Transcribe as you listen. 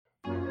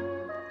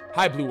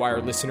Hi, Blue Wire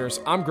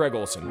listeners. I'm Greg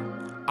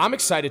Olson. I'm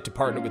excited to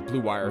partner with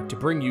Blue Wire to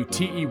bring you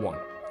TE1,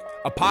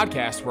 a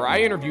podcast where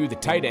I interview the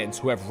tight ends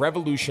who have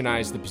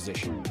revolutionized the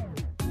position.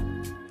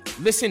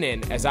 Listen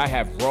in as I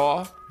have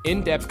raw,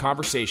 in-depth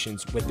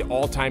conversations with the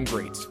all-time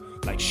greats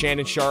like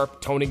Shannon Sharpe,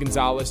 Tony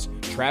Gonzalez,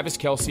 Travis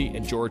Kelce,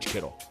 and George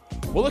Kittle.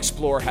 We'll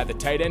explore how the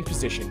tight end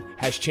position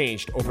has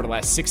changed over the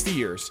last 60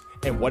 years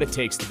and what it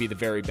takes to be the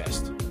very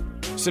best.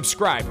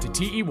 Subscribe to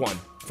TE1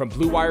 from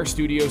Blue Wire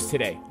Studios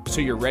today so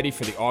you're ready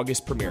for the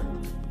August premiere.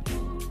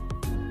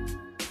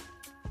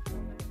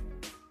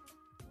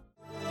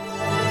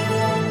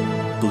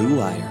 Blue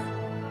Wire.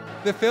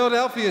 The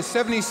Philadelphia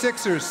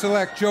 76ers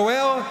select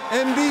Joel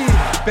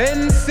Embiid,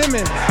 Ben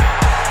Simmons.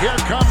 Here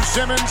comes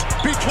Simmons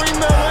between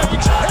their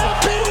legs.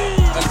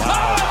 Embiid! The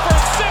power for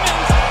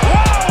Simmons!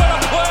 Wow,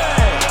 what a play!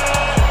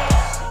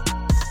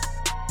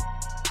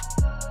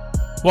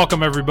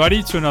 Welcome,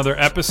 everybody, to another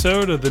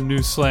episode of the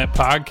New Slant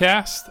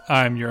Podcast.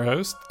 I'm your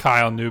host,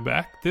 Kyle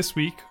Neubeck. This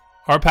week,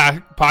 our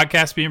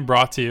podcast being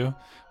brought to you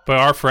by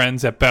our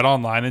friends at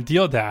BetOnline and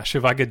Deal Dash.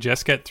 If I could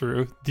just get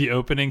through the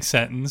opening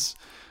sentence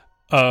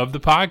of the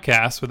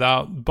podcast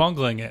without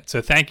bungling it.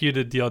 So thank you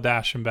to Deal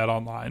Dash and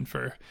BetOnline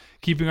for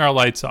keeping our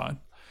lights on.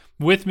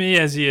 With me,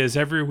 as he is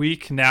every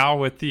week now,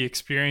 with the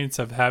experience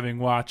of having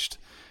watched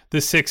the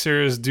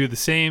Sixers do the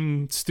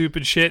same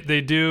stupid shit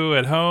they do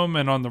at home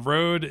and on the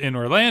road in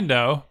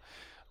Orlando,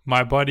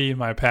 my buddy,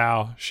 my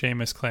pal,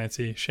 Seamus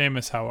Clancy.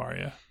 Seamus, how are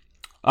you?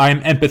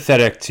 I'm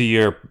empathetic to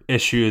your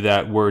issue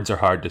that words are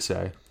hard to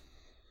say.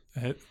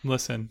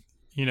 Listen,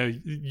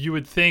 you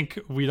would think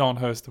we don't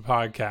host a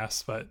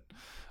podcast, but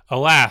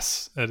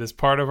alas, it is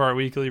part of our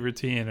weekly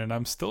routine, and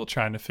I'm still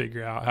trying to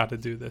figure out how to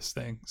do this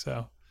thing.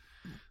 So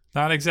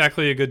not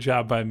exactly a good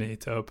job by me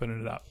to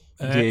open it up.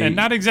 And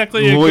not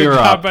exactly a good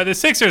job by the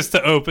Sixers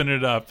to open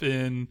it up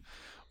in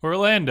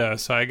Orlando.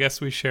 So I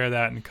guess we share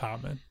that in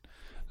common.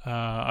 So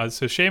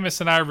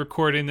Seamus and I are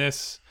recording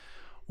this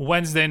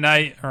Wednesday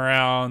night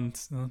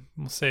around,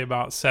 we'll say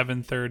about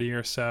 7:30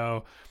 or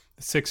so.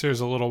 The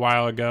Sixers a little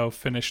while ago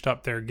finished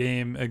up their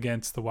game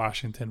against the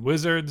Washington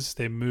Wizards.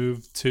 They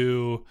moved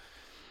to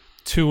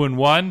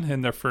 2-1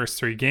 in their first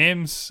three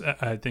games.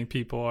 I think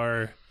people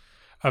are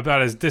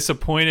about as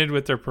disappointed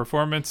with their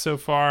performance so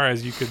far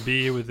as you could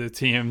be with a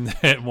team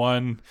that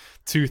won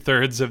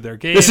 2/3 of their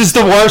games. This is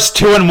the worst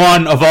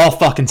 2-1 of all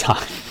fucking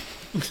time.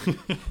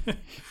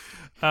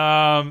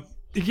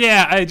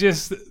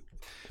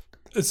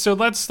 So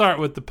let's start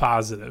with the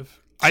positive.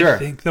 Sure. I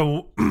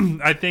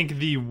think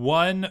the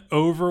one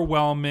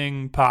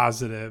overwhelming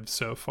positive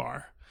so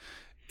far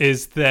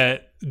is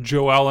that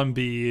Joel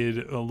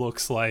Embiid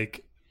looks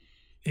like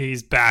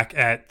he's back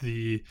at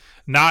the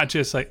not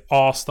just like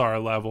all-star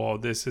level.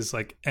 This is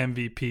like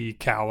MVP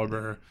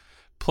caliber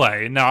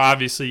play. Now,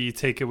 obviously, you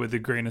take it with a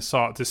grain of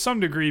salt to some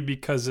degree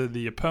because of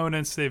the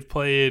opponents they've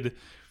played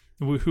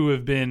who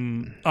have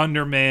been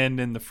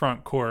undermanned in the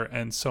front court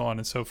and so on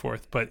and so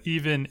forth. But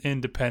even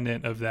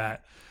independent of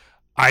that,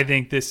 I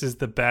think this is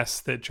the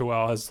best that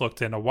Joel has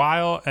looked in a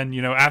while. And,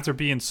 after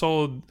being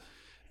sold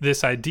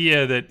this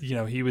idea that,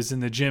 he was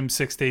in the gym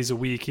 6 days a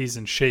week, he's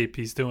in shape,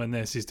 he's doing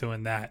this, he's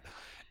doing that.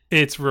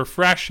 It's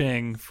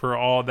refreshing for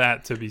all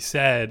that to be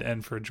said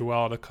and for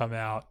Joel to come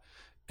out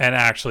and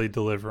actually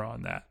deliver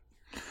on that.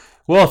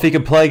 Well, if he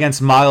could play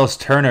against Miles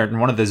Turner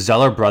and one of the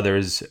Zeller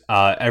brothers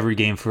every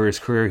game for his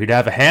career, he'd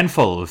have a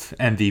handful of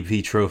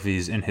MVP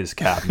trophies in his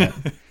cabinet.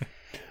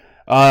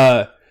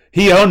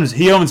 He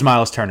owns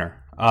Miles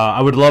Turner.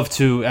 I would love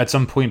to, at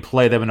some point,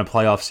 play them in a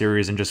playoff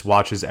series and just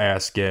watch his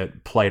ass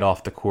get played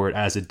off the court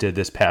as it did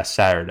this past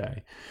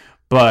Saturday.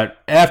 But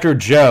after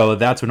Joe,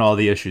 that's when all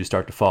the issues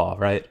start to fall,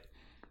 right?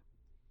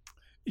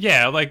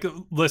 Yeah,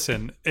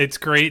 listen, it's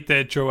great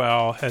that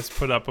Joel has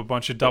put up a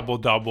bunch of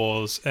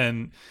double-doubles,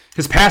 and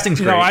his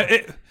passing's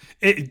great.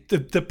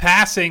 The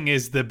passing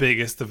is the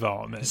biggest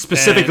development.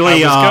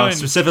 Specifically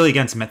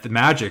against the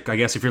Magic. I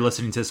guess if you're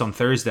listening to this on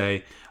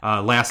Thursday,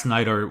 last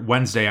night or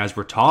Wednesday as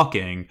we're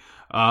talking,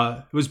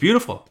 it was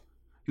beautiful.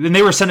 Then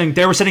they were sending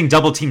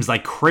double teams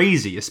like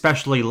crazy,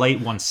 especially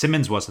late when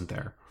Simmons wasn't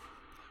there.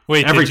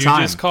 Wait, did you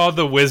just call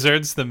the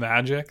Wizards the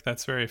Magic?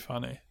 That's very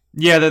funny.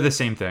 Yeah, they're the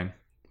same thing.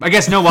 I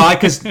guess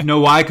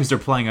because they're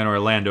playing in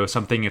Orlando.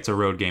 Something it's a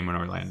road game in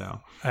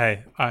Orlando.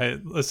 Hey,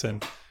 listen.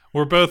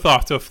 We're both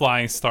off to a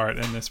flying start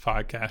in this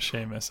podcast,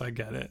 Seamus. I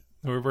get it.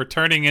 We're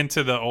turning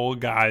into the old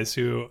guys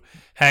who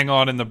hang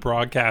on in the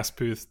broadcast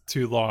booth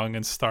too long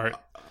and start,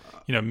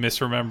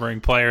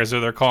 misremembering players, or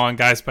they're calling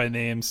guys by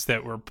names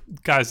that were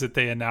guys that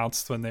they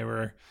announced when they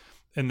were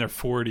in their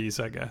 40s,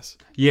 I guess.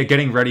 Yeah,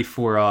 getting ready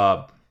for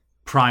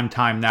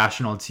primetime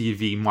national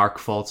TV Mark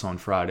Fultz on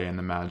Friday in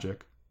the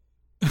Magic.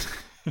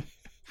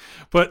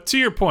 But to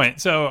your point,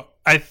 so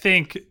I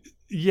think,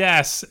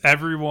 yes,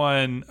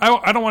 everyone,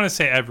 I don't want to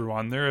say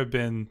everyone. There have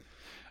been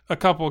a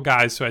couple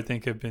guys who I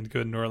think have been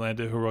good in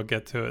Orlando who we'll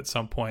get to at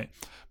some point.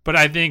 But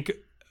I think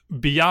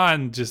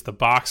beyond just the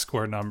box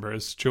score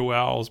numbers,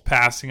 Joel's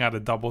passing out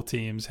of double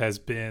teams has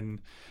been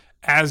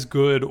as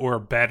good or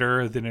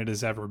better than it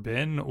has ever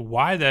been.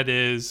 Why that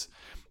is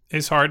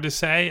is hard to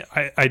say.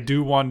 I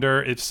do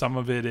wonder if some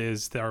of it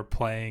is they're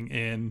playing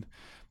in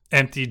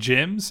empty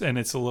gyms and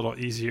it's a little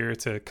easier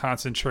to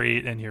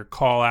concentrate and hear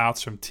call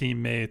outs from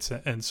teammates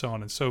and so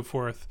on and so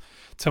forth.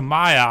 To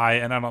my eye,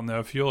 and I don't know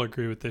if you'll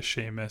agree with this,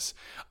 Seamus,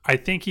 I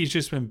think he's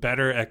just been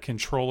better at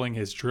controlling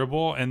his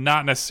dribble, and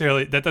not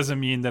necessarily, that doesn't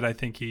mean that I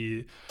think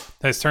he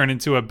has turned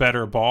into a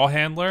better ball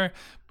handler,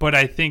 but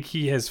I think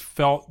he has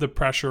felt the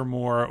pressure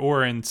more,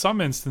 or in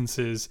some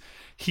instances,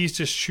 he's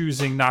just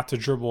choosing not to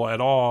dribble at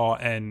all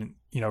and,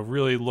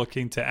 really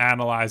looking to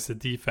analyze the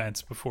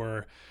defense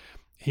before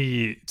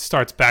he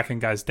starts backing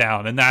guys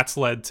down. And that's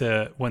led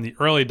to, when the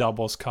early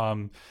doubles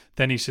come,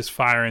 then he's just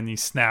firing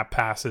these snap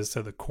passes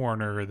to the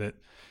corner that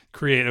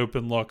create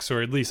open looks,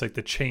 or at least like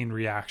the chain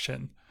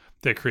reaction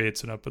that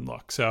creates an open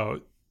look.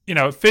 So,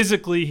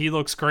 physically he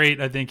looks great.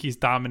 I think he's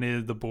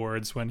dominated the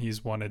boards when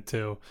he's wanted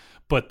to,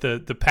 but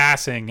the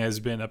passing has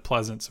been a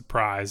pleasant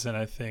surprise. And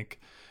I think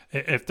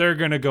if they're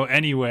going to go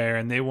anywhere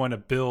and they want to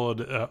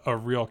build a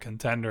real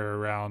contender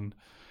around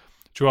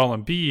Joel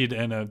Embiid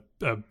and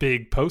a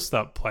big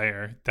post-up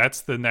player, that's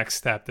the next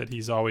step that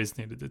he's always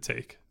needed to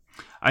take.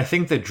 I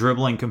think the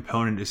dribbling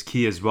component is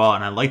key as well,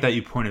 and I like that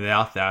you pointed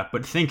out that.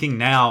 But thinking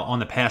now on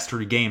the past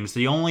 3 games,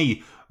 the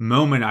only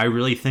moment I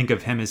really think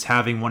of him as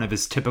having one of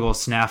his typical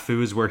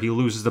snafus where he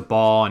loses the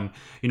ball and,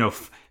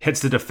 hits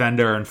the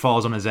defender and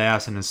falls on his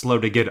ass and is slow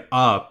to get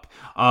up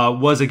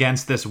was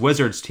against this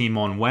Wizards team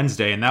on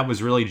Wednesday, and that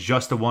was really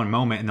just the one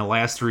moment in the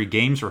last 3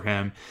 games for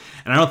him.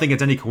 And I don't think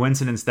it's any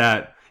coincidence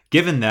that,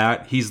 given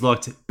that, he's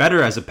looked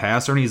better as a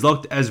passer and he's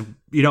looked as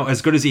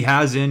good as he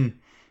has in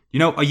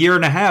a year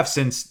and a half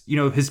since,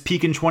 his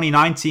peak in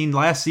 2019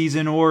 last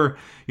season, or,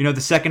 the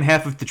second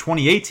half of the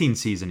 2018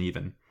 season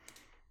even.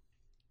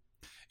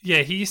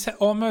 Yeah, he's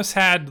almost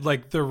had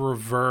like the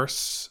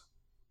reverse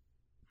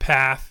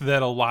path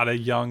that a lot of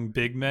young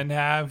big men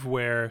have,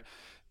 where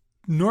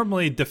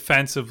normally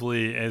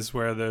defensively is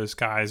where those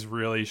guys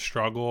really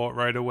struggle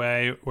right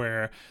away,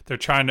 where they're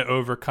trying to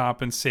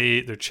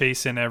overcompensate, they're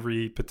chasing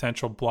every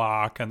potential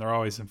block, and they're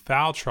always in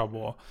foul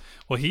trouble.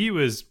 Well,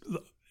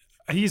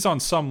 he's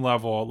on some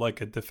level like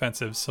a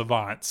defensive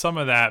savant. Some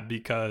of that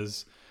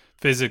because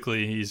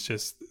physically he's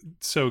just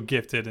so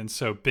gifted and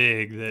so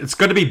big that it's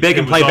going to be big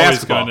and play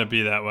basketball. It's going to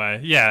be that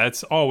way. Yeah,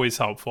 it's always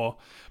helpful.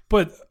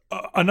 But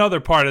another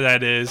part of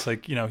that is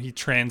he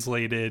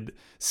translated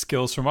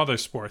skills from other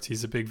sports.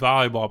 He's a big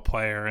volleyball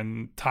player,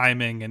 and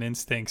timing and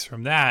instincts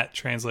from that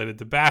translated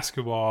to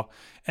basketball.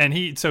 And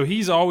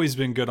he's always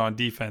been good on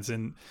defense,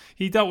 and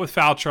he dealt with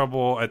foul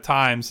trouble at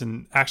times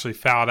and actually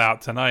fouled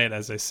out tonight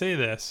as I say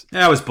this.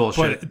 That was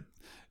bullshit. But,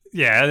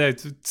 yeah,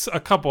 a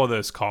couple of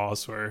those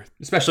calls were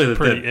especially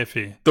pretty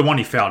iffy. The one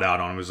he fouled out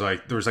on was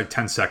there was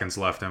 10 seconds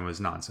left and it was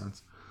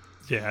nonsense.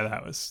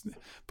 Yeah,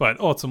 but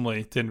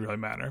ultimately didn't really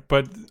matter.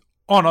 But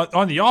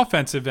on the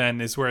offensive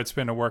end is where it's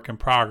been a work in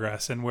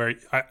progress, and where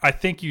I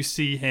think you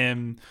see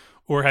him,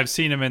 or have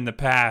seen him in the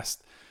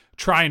past,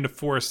 trying to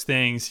force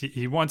things.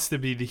 He wants to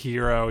be the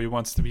hero. He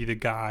wants to be the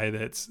guy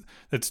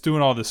that's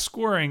doing all the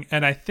scoring.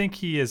 And I think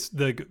he is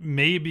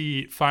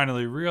maybe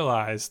finally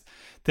realized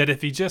that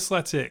if he just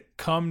lets it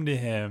come to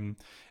him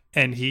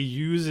and he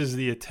uses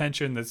the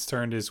attention that's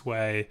turned his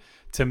way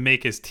to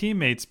make his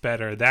teammates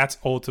better, that's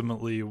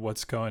ultimately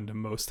what's going to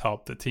most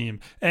help the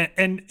team.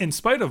 And in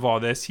spite of all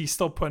this, he's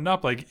still putting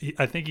up, I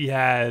think he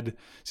had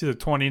either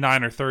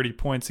 29 or 30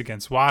 points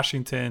against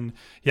Washington.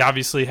 He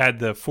obviously had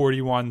the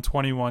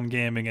 41-21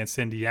 game against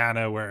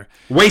Indiana where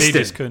they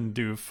just couldn't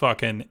do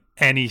fucking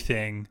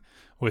anything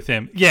with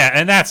him. Yeah,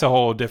 and that's a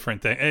whole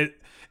different thing.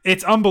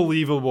 It's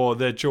unbelievable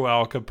that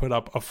Joel could put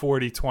up a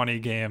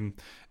 40-20 game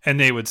and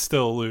they would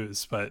still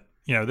lose, but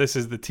this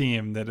is the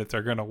team that if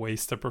they're going to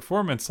waste a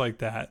performance like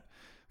that,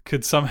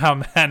 could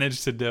somehow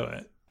manage to do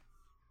it.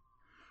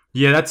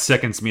 Yeah, that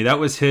sickens me. That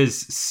was his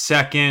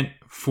second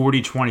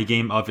 40-20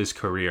 game of his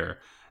career.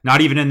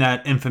 Not even in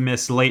that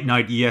infamous late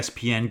night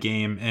ESPN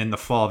game in the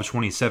fall of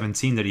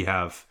 2017 did he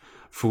have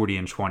 40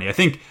 and 20. I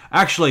think,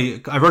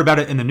 actually, I wrote about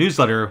it in the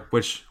newsletter,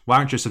 which, why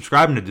aren't you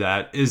subscribing to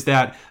that, is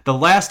that the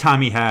last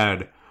time he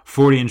had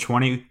 40 and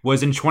 20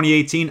 was in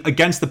 2018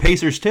 against the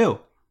Pacers too,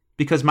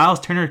 because Miles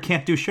Turner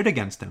can't do shit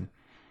against him.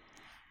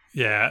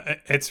 Yeah,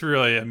 it's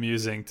really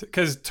amusing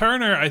because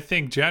Turner, I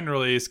think,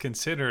 generally is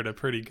considered a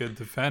pretty good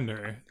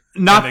defender.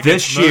 Not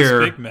this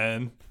year, big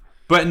men.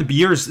 But in the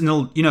years, say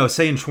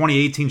in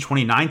 2018,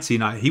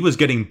 2019, he was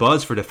getting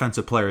buzz for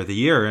Defensive Player of the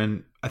Year,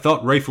 and I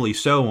thought rightfully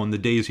so on the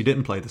days he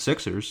didn't play the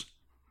Sixers.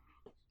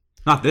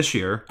 Not this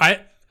year.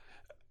 I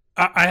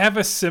have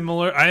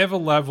a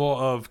level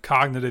of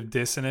cognitive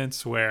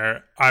dissonance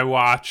where I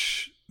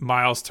watch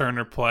Miles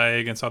Turner play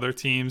against other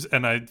teams,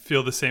 and I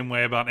feel the same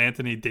way about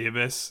Anthony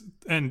Davis.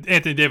 And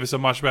Anthony Davis is a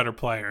much better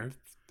player,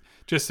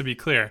 just to be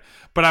clear.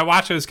 But I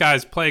watch those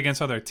guys play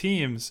against other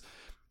teams,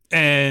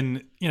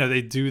 and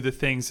they do the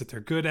things that they're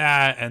good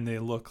at, and they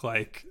look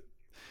like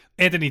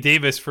Anthony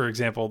Davis, for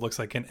example, looks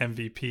like an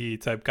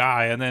MVP type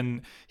guy, and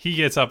then he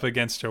gets up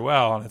against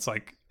Joel, and it's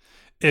like,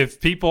 if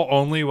people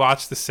only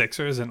watch the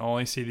Sixers and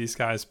only see these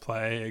guys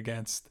play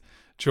against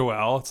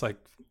Joel, it's like,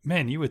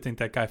 man, you would think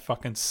that guy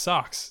fucking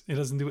sucks. He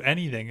doesn't do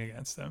anything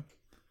against them.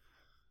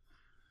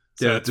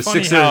 So Yeah, it's the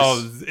funny Sixers,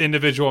 how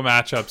individual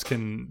matchups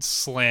can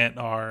slant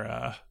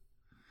our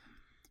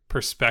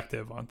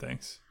perspective on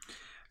things.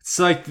 it's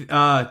like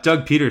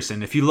Doug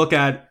Peterson. If you look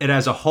at it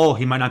as a whole,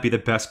 he might not be the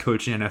best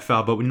coach in the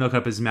NFL, but when you look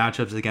up his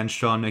matchups against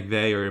Sean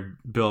McVay or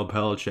Bill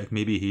Belichick,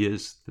 maybe he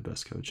is the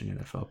best coach in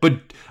the NFL.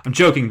 But I'm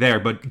joking there,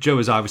 but Joe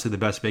is obviously the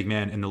best big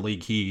man in the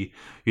league. He,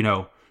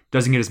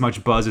 doesn't get as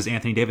much buzz as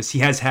Anthony Davis. He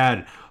has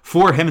had,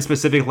 for him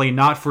specifically,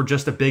 not for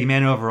just a big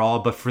man overall,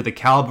 but for the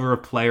caliber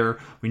of player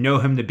we know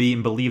him to be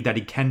and believe that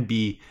he can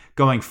be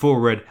going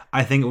forward.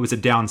 I think it was a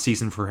down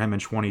season for him in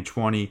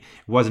 2020. It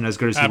wasn't as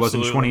good as he was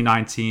in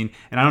 2019,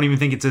 and I don't even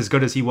think it's as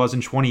good as he was in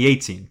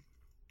 2018.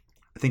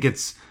 I think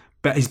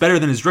he's better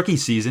than his rookie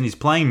season. He's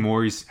playing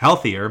more. He's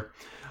healthier,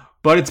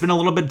 but it's been a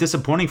little bit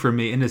disappointing for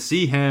me. And to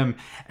see him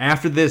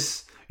after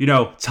this,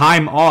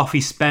 time off,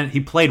 he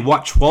played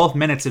 12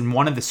 minutes in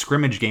one of the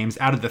scrimmage games.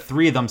 Out of the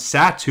 3 of them,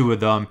 sat 2 of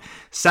them,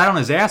 sat on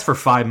his ass for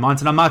 5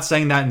 months. And I'm not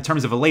saying that in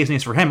terms of a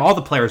laziness for him. All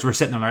the players were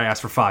sitting on their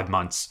ass for 5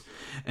 months.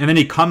 And then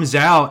he comes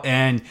out,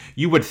 and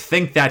you would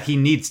think that he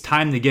needs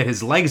time to get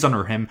his legs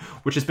under him,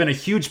 which has been a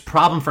huge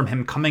problem from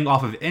him coming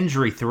off of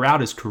injury throughout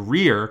his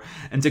career.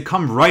 And to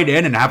come right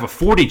in and have a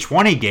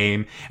 40-20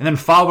 game and then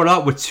follow it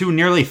up with 2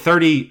 nearly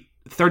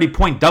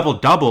 30-point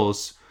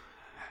double-doubles,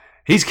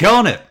 he's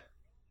killing it.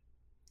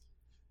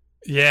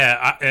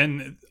 Yeah,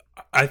 and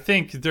I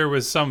think there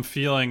was some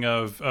feeling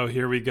of, oh,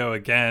 here we go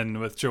again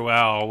with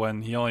Joel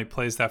when he only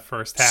plays that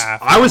first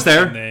half. I was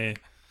there.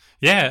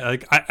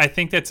 I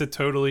think that's a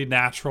totally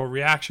natural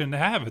reaction to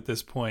have at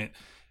this point.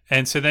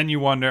 And so then you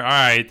wonder, all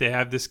right, they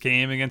have this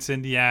game against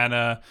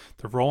Indiana.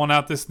 They're rolling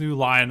out this new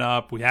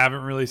lineup. We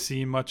haven't really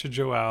seen much of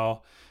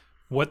Joel.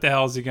 What the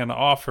hell is he going to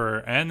offer?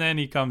 And then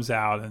he comes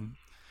out, and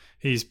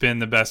he's been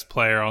the best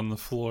player on the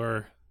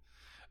floor.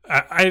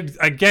 I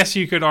guess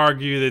you could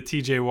argue that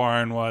TJ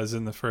Warren was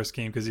in the first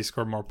game because he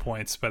scored more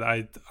points, but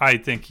I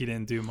think he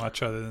didn't do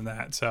much other than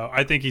that. So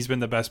I think he's been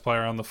the best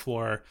player on the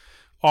floor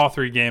all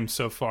 3 games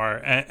so far,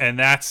 and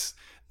that's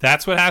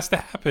what has to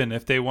happen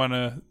if they want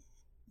to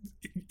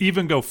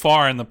even go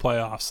far in the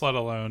playoffs, let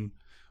alone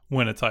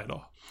win a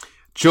title.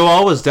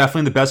 Joel was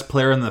definitely the best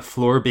player on the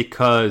floor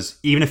because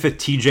even if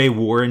TJ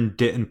Warren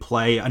didn't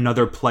play,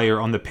 another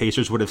player on the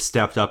Pacers would have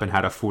stepped up and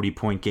had a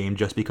 40-point game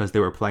just because they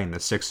were playing the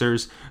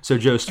Sixers. So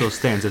Joe still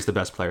stands as the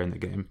best player in the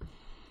game.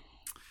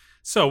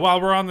 So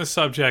while we're on the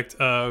subject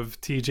of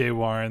TJ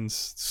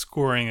Warren's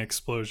scoring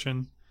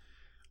explosion,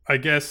 I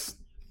guess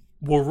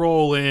we'll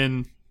roll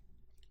in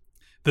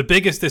the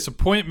biggest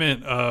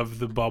disappointment of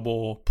the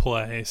bubble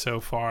play so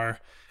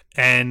far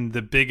and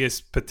the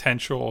biggest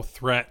potential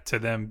threat to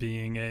them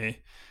being a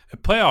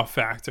playoff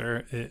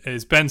factor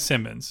is Ben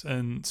Simmons.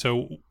 And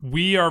so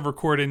we are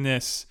recording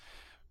this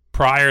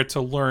prior to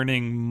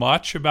learning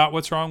much about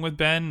what's wrong with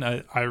Ben.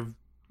 I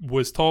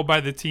was told by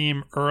the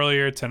team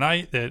earlier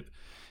tonight that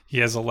he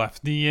has a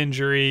left knee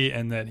injury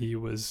and that he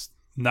was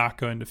not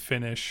going to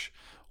finish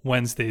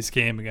Wednesday's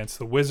game against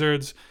the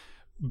Wizards.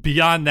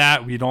 Beyond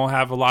that, we don't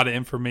have a lot of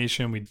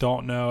information. We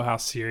don't know how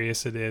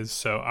serious it is.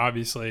 So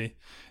obviously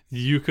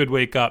you could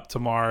wake up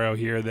tomorrow,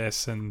 hear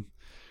this, and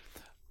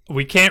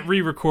we can't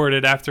re-record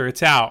it after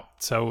it's out.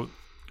 So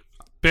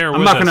bear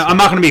with us. I'm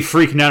not gonna be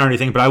freaking out or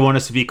anything, but I want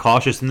us to be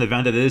cautious in the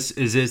event that this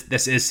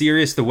is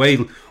serious. The way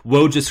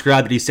Woj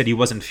described it, he said he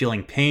wasn't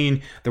feeling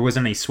pain. There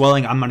wasn't any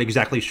swelling. I'm not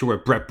exactly sure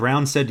what Brett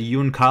Brown said to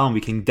you and Kyle, and we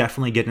can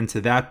definitely get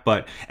into that.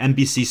 But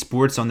NBC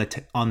Sports on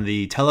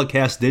the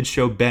telecast did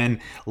show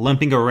Ben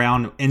limping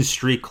around in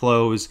street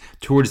clothes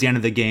towards the end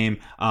of the game,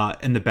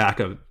 in the back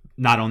of,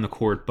 not on the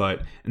court,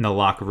 but in the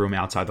locker room,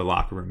 outside the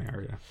locker room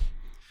area.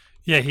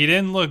 Yeah, he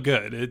didn't look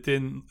good. It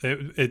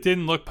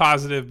didn't look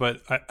positive,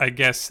 but I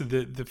guess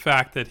the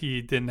fact that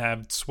he didn't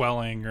have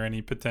swelling or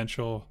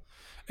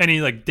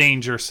any like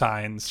danger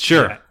signs,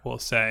 sure, yet, we'll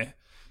say,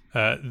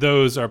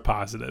 those are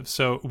positive.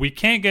 So we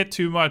can't get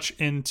too much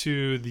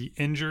into the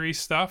injury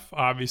stuff.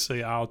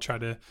 Obviously,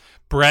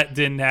 Brett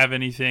didn't have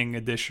anything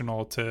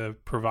additional to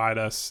provide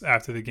us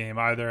after the game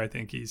either. I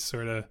think he's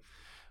sort of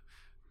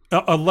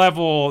a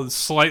level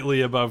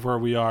slightly above where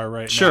we are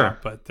right now,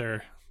 but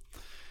they're.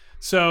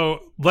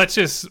 So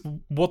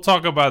we'll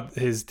talk about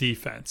his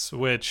defense,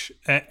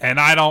 and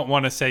I don't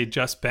want to say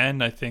just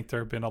Ben. I think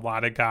there have been a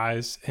lot of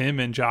guys, him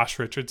and Josh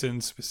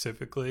Richardson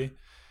specifically,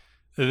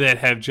 that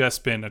have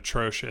just been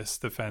atrocious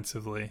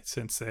defensively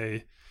since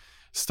they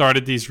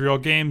started these real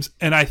games.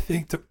 And I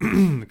think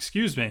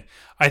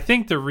I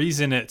think the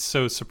reason it's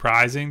so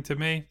surprising to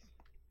me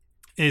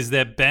is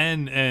that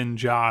Ben and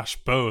Josh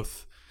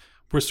both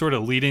were sort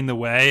of leading the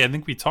way. I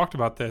think we talked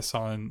about this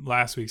on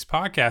last week's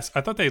podcast.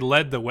 I thought they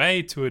led the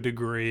way to a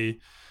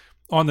degree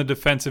on the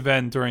defensive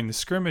end during the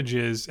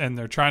scrimmages, and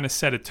they're trying to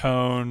set a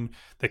tone.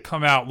 They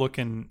come out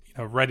looking,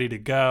 ready to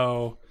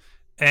go,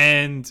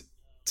 and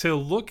to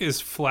look as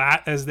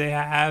flat as they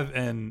have,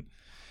 and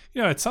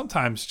it's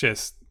sometimes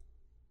just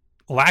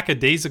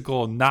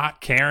lackadaisical,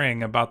 not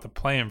caring about the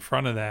play in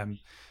front of them.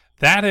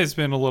 That has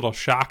been a little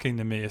shocking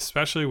to me,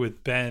 especially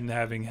with Ben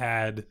having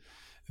had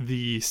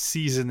the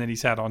season that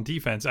he's had on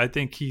defense. I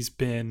think he's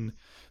been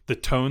the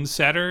tone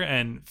setter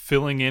and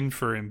filling in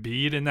for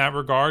Embiid in that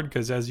regard,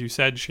 because as you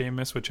said,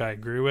 Seamus, which I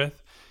agree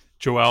with,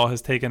 Joel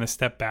has taken a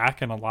step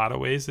back in a lot of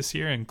ways this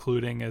year,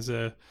 including as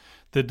the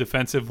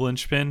defensive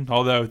linchpin,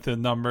 although the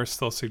numbers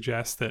still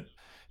suggest that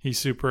he's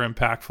super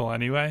impactful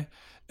anyway.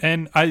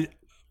 And I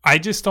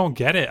just don't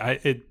get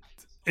it.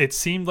 It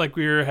seemed like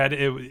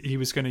he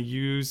was going to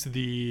use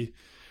the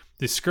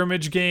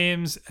scrimmage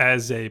games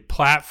as a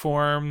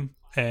platform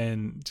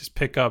and just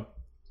pick up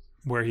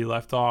where he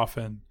left off,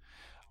 and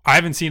I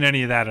haven't seen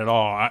any of that at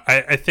all.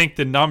 I think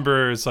the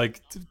numbers,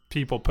 like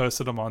people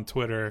posted them on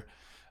Twitter,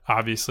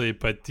 obviously,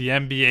 but the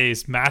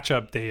NBA's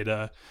matchup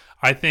data,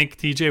 I think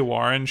TJ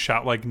Warren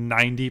shot like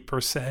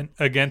 90%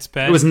 against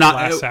Ben. It was not.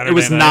 Last Saturday it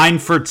was night. 9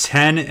 for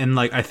 10, and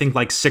I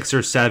think 6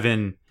 or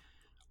 7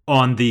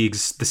 on the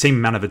same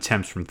amount of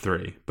attempts from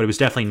three, but it was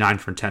definitely 9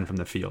 for 10 from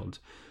the field.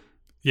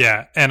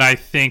 Yeah, and I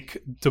think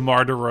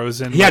DeMar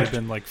DeRozan might have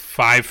been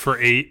 5 for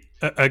 8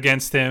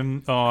 against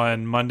him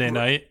on Monday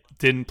night.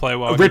 Didn't play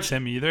well against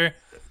him either.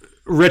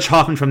 Rich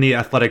Hoffman from The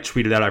Athletic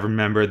tweeted out, I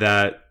remember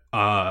that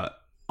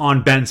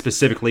on Ben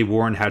specifically,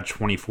 Warren had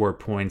 24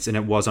 points, and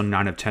it was on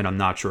 9 of 10. I'm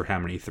not sure how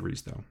many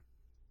threes, though.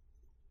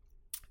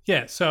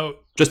 Yeah, so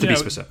just to be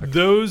specific.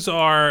 Those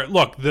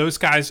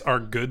guys are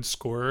good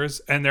scorers,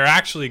 and they're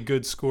actually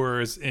good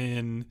scorers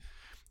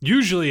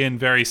usually in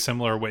very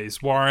similar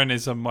ways. Warren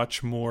is a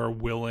much more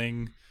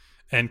willing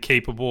and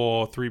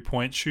capable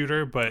 3-point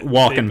shooter, but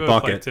walk and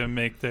bucket.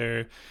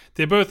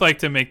 They both like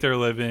to make their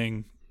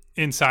living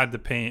inside the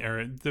paint,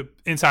 or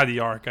inside the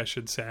arc, I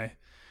should say.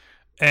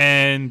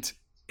 And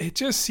it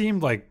just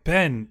seemed like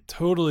Ben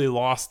totally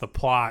lost the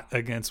plot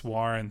against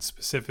Warren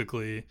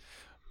specifically,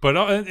 but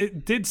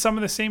it did some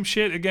of the same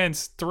shit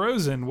against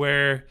DeRozan,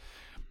 where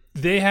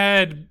they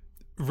had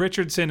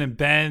Richardson and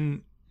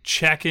Ben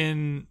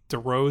checking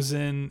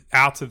DeRozan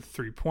out to the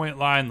 3-point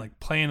line,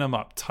 playing him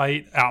up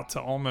tight out to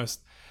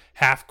almost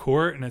half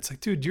court, and it's like,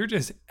 dude, you're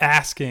just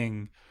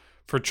asking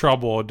for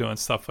trouble doing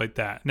stuff like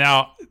that.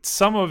 Now,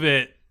 some of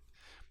it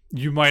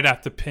you might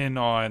have to pin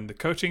on the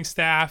coaching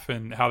staff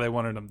and how they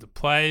wanted him to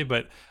play,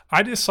 but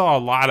I just saw a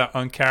lot of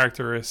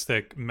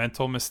uncharacteristic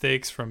mental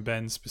mistakes from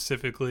Ben,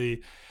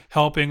 specifically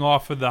helping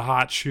off of the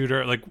hot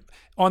shooter,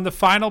 on the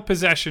final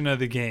possession of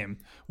the game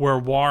where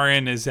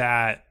Warren is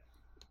at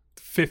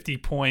 50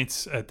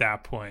 points at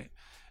that point,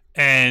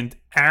 and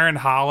Aaron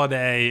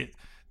Holiday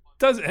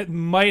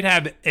might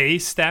have a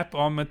step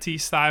on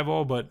Matisse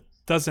Thybulle, but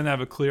doesn't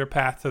have a clear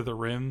path to the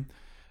rim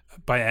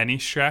by any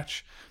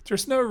stretch.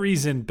 There's no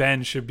reason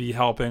Ben should be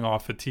helping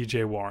off of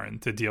TJ Warren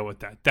to deal with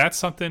that. That's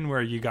something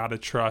where you got to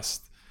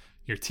trust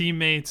your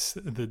teammates,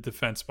 the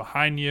defense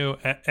behind you,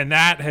 and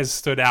that has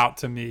stood out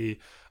to me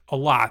a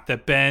lot,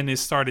 that Ben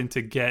is starting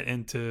to get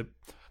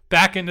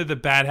back into the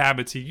bad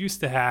habits he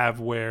used to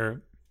have,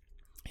 where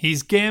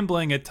he's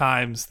gambling at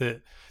times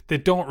that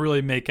don't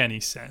really make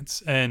any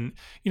sense. And,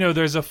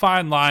 there's a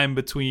fine line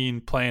between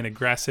playing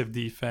aggressive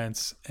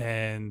defense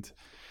and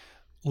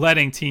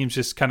letting teams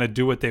just kind of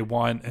do what they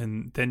want,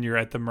 and then you're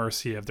at the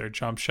mercy of their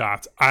jump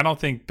shots. I don't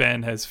think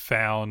Ben has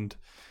found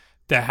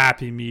the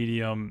happy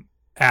medium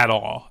at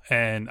all.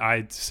 And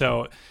I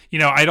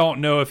don't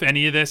know if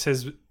any of this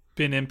has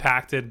been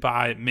impacted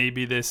by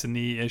maybe this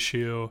knee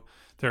issue.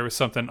 There was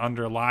something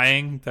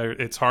underlying.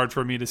 It's hard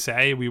for me to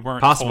say. We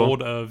weren't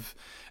told of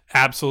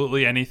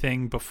absolutely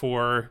anything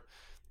before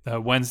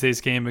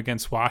Wednesday's game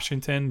against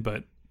Washington,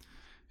 but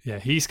yeah,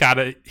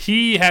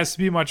 he has to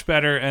be much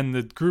better, and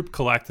the group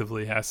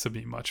collectively has to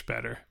be much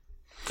better.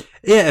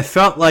 Yeah, it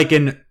felt like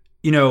an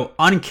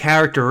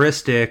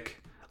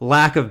uncharacteristic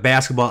lack of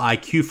basketball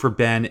IQ for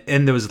Ben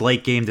in those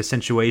late game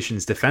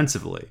situations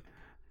defensively.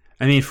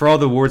 I mean, for all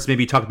the words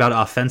maybe talk about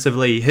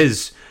offensively,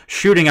 his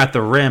shooting at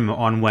the rim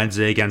on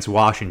Wednesday against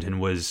Washington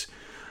was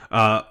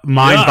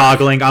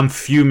mind-boggling. Yeah. I'm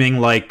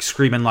fuming,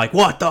 screaming,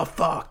 what the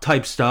fuck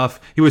type stuff.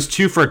 He was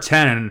 2 for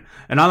 10,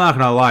 and I'm not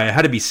gonna lie, it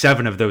had to be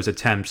 7 of those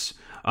attempts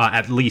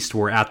at least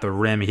were at the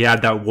rim. He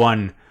had that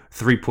one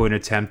 3-point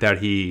attempt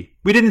that we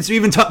didn't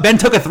even talk. Ben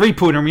took a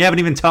 3-pointer, and we haven't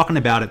even talking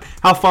about it.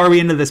 How far are we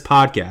into this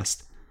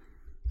podcast?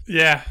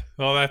 Yeah,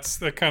 well,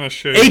 that kind of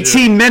shows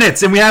 18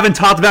 minutes, and we haven't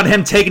talked about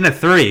him taking a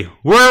 3.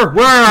 Where are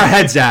our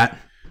heads at?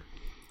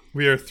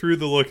 We are through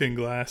the looking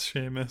glass,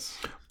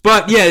 Seamus.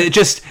 But yeah,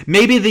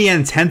 maybe the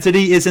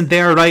intensity isn't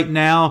there right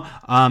now.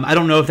 I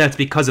don't know if that's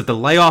because of the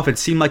layoff. It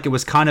seemed like it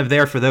was kind of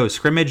there for those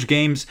scrimmage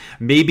games.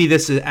 Maybe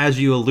this is, as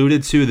you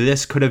alluded to,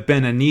 this could have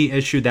been a knee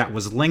issue that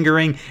was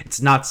lingering.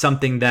 It's not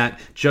something that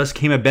just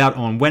came about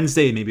on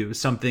Wednesday. Maybe it was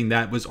something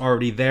that was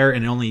already there,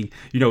 and only,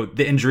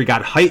 the injury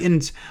got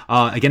heightened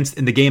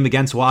in the game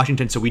against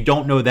Washington. So we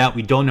don't know that.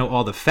 We don't know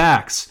all the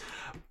facts.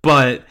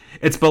 But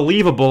it's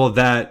believable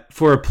that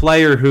for a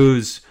player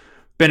who's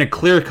been a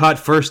clear-cut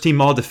first-team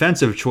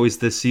all-defensive choice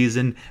this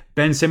season,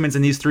 Ben Simmons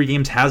in these 3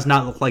 games has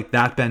not looked like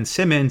that Ben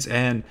Simmons,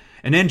 and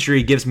an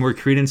injury gives more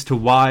credence to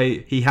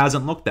why he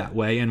hasn't looked that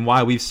way, and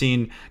why we've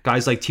seen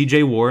guys like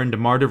TJ Warren,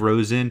 DeMar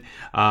DeRozan,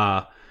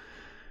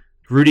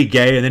 Rudy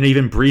Gay, and then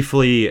even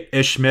briefly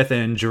Ish Smith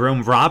and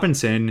Jerome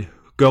Robinson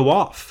go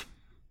off.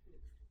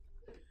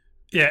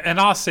 Yeah, and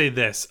I'll say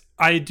this.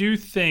 I do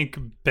think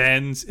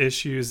Ben's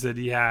issues that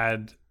he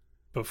had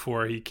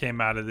before he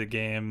came out of the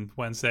game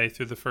Wednesday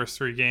through the first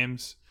 3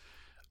 games,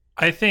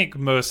 I think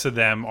most of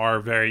them are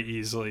very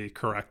easily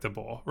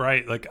correctable,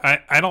 right? Like,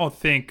 I don't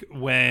think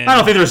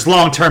there's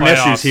long-term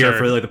issues here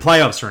for like the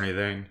playoffs or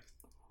anything.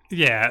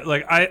 Yeah,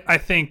 like I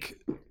think,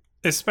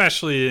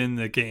 especially in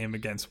the game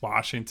against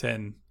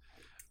Washington,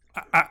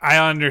 I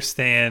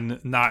understand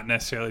not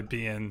necessarily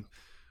being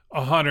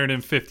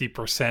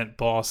 150%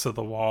 balls to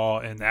the wall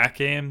in that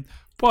game,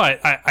 but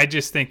I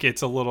just think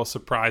it's a little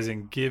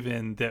surprising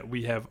given that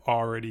we have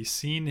already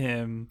seen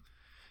him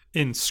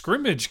in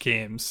scrimmage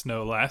games,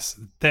 no less,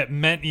 that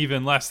meant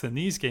even less than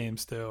these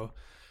games do,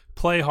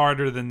 play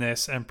harder than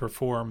this and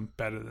perform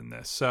better than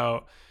this.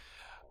 So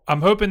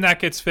I'm hoping that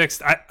gets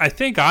fixed. I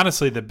think,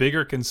 honestly, the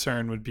bigger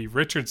concern would be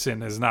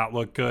Richardson has not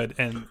looked good,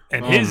 and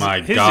his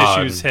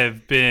issues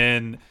have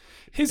been...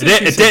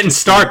 It didn't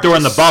start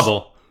during the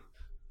bubble.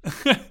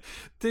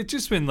 They've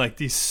just been like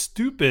these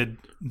stupid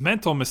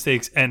mental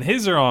mistakes, and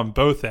his are on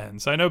both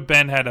ends. I know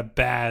Ben had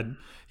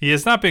he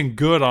has not been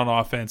good on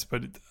offense,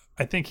 but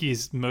I think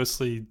he's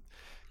mostly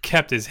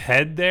kept his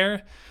head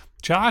there.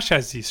 Josh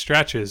has these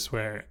stretches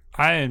where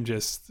I am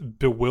just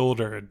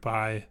bewildered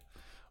by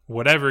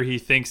whatever he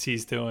thinks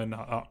he's doing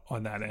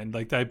on that end.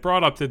 Like, I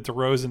brought up the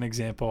DeRozan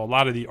example. A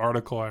lot of the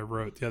article I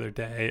wrote the other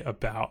day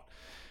about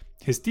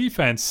his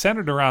defense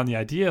centered around the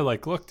idea,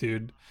 like, look,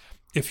 dude,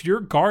 if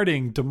you're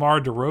guarding DeMar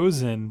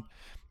DeRozan,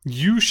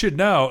 you should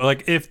know,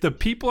 like, if the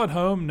people at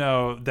home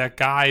know that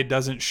guy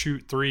doesn't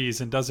shoot threes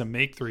and doesn't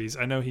make threes,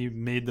 I know he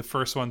made the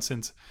first one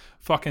since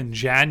fucking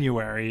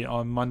January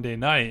on Monday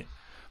night,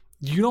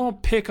 you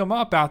don't pick him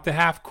up out the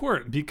half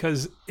court,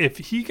 because if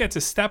he gets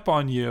a step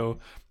on you,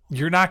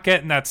 you're not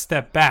getting that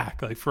step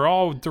back. Like, for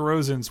all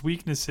DeRozan's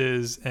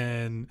weaknesses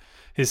and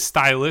his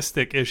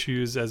stylistic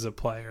issues as a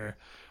player,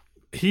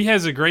 he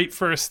has a great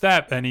first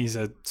step, and he's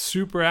a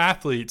super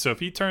athlete. So if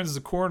he turns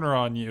the corner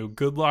on you,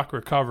 good luck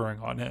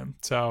recovering on him.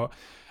 So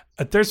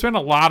there's been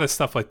a lot of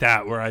stuff like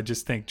that where I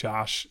just think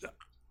Josh,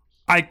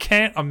 I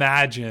can't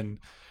imagine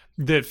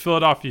that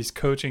Philadelphia's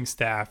coaching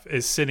staff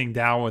is sitting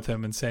down with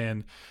him and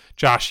saying,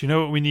 Josh, you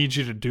know what we need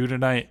you to do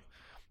tonight?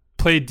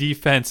 Play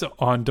defense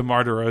on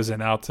DeMar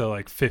DeRozan out to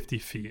like 50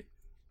 feet.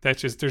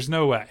 That's just, there's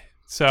no way.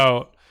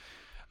 So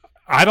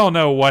I don't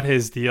know what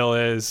his deal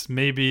is.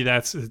 Maybe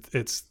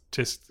it's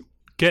just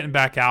getting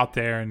back out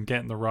there and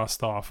getting the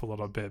rust off a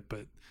little bit,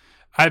 but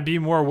I'd be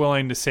more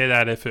willing to say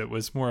that if it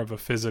was more of a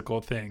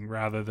physical thing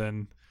rather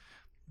than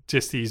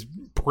just these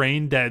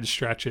brain dead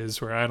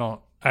stretches where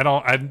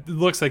it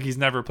looks like he's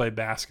never played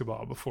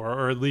basketball before,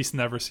 or at least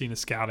never seen a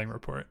scouting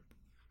report.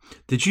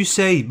 Did you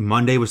say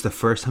Monday was the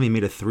first time he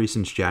made a 3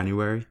 since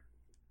January?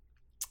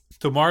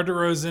 DeMar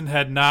DeRozan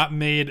had not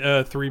made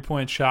a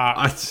 3-point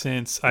shot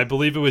since, I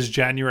believe it was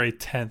January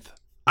 10th.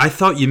 I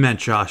thought you meant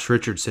Josh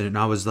Richardson, and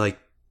I was like,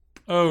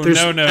 oh,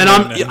 no.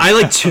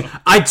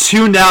 I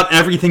tuned out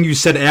everything you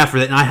said after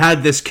that, and I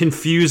had this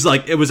confused,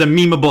 like, it was a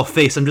memeable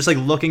face. I'm just like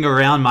looking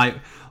around my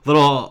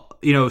little,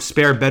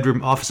 spare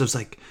bedroom office. I was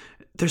like,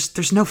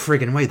 there's no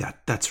friggin' way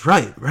that's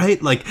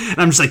right? Like, and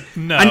I'm just like,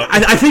 no.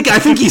 I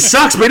think he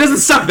sucks, but he doesn't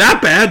suck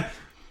that bad.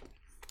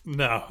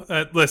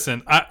 No,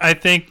 listen, I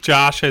think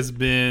Josh has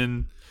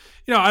been,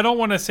 I don't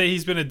want to say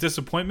he's been a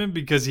disappointment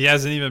because he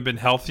hasn't even been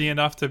healthy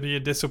enough to be a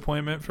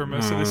disappointment for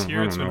most of this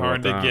year. It's been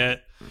hard to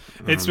get.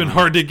 It's been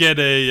hard to get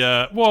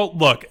a. Well,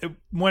 look,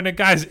 when a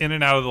guy's in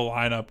and out of the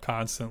lineup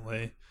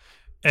constantly,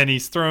 and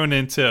he's thrown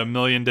into a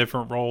million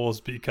different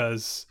roles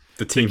because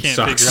the team can't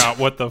sucks. Figure out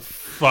what the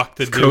fuck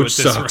to do with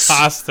this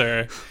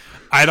roster.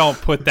 I don't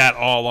put that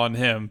all on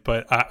him,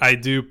 but I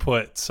do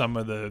put some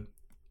of the,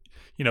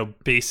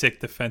 basic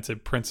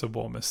defensive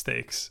principle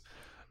mistakes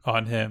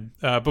on him.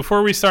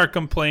 Before we start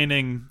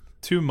complaining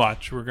too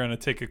much, we're going to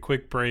take a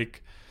quick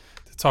break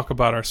to talk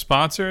about our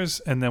sponsors,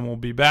 and then we'll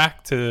be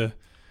back to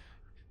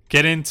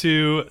get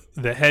into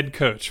the head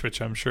coach,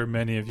 which I'm sure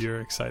many of you are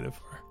excited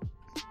for.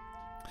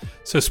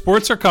 So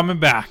sports are coming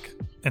back,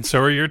 and so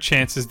are your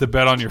chances to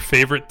bet on your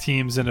favorite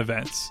teams and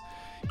events.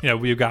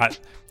 We've got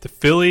the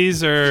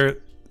Phillies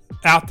are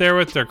out there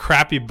with their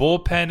crappy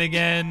bullpen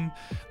again.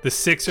 The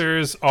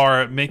Sixers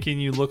are making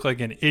you look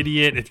like an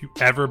idiot if you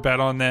ever bet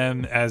on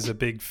them as a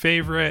big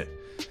favorite.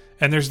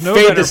 And there's no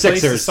better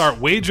place to start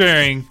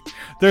wagering.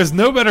 There's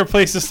no better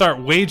place to start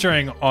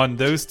wagering on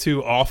those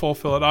two awful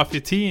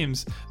Philadelphia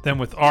teams than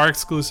with our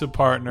exclusive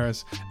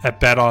partners at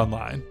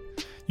BetOnline.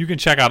 You can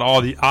check out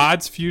all the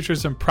odds,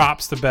 futures, and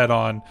props to bet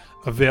on,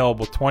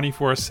 available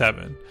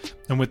 24/7.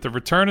 And with the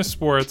return of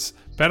sports,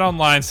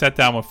 BetOnline sat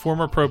down with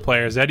former pro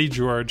players Eddie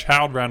George,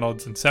 Harold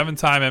Reynolds, and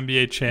 7-time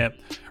NBA champ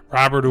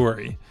Robert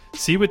Horry.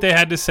 See what they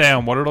had to say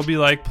on what it'll be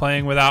like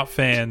playing without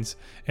fans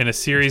in a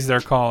series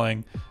they're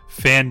calling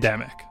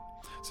Fandemic.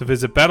 So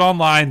visit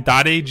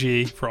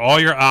betonline.ag for all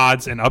your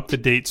odds and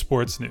up-to-date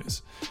sports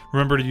news.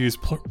 Remember to use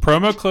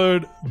promo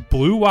code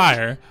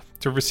BLUEWIRE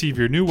to receive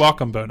your new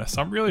welcome bonus.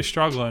 I'm really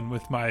struggling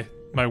with my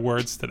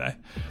words today.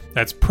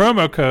 That's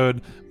promo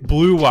code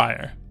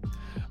BLUEWIRE.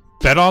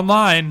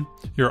 BetOnline,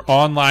 your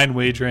online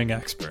wagering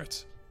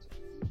experts.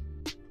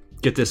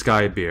 Get this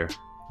guy a beer.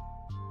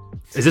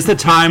 Is this the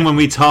time when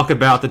we talk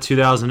about the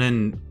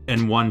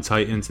 2001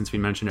 Titans, since we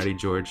mentioned Eddie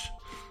George?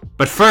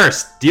 But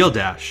first, Deal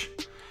Dash.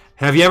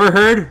 Have you ever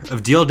heard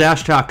of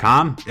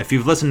DealDash.com? If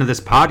you've listened to this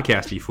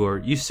podcast before,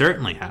 you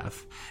certainly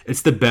have.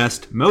 It's the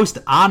best, most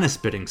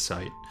honest bidding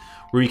site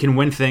where you can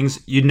win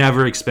things you'd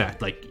never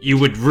expect, like you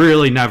would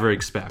really never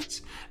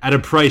expect, at a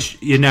price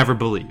you never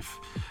believe.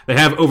 They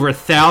have over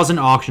 1,000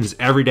 auctions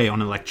every day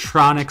on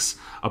electronics,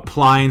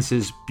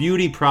 appliances,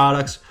 beauty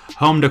products,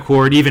 home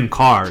decor, and even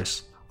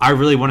cars. I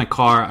really want a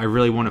car. I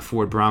really want a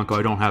Ford Bronco.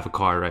 I don't have a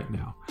car right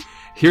now.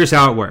 Here's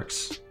how it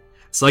works.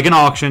 It's like an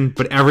auction,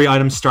 but every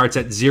item starts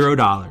at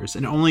 $0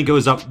 and only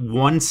goes up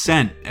 1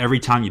 cent every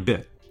time you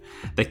bid.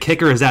 The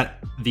kicker is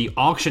that the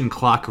auction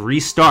clock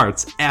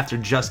restarts after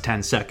just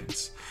 10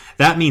 seconds.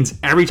 That means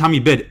every time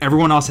you bid,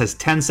 everyone else has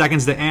 10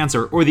 seconds to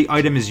answer or the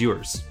item is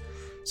yours.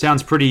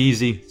 Sounds pretty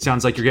easy.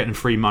 Sounds like you're getting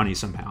free money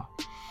somehow.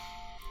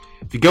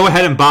 If you go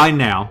ahead and buy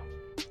now,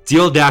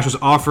 Deal Dash is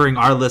offering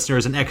our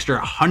listeners an extra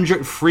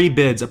 100 free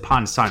bids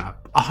upon sign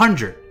up.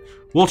 100,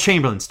 Will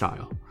Chamberlain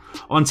style,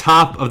 on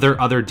top of their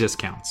other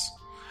discounts.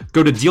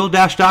 Go to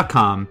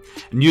DealDash.com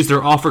and use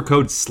their offer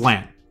code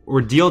SLANT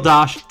or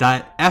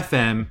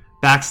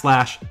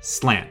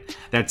DealDash.fm/SLANT.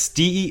 That's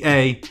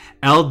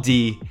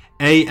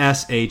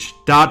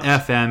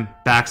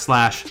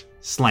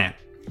DealDash.fm/SLANT.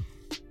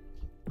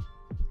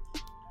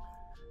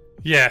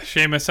 Yeah,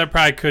 Seamus, I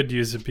probably could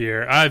use a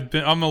beer.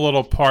 I'm a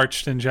little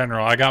parched in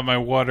general. I got my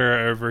water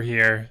over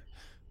here,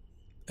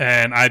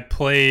 and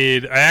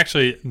this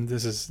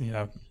is,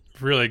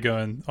 really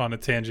going on a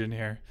tangent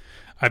here.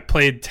 I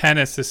played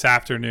tennis this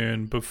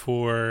afternoon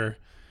before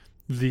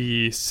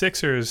the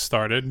Sixers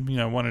started.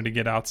 Wanted to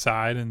get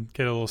outside and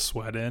get a little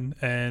sweat in,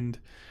 and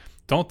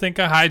don't think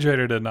I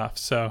hydrated enough.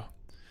 So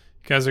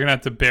you guys are gonna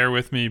have to bear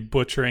with me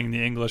butchering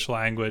the English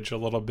language a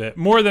little bit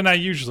more than I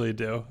usually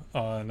do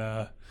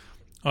on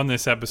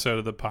this episode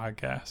of the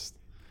podcast.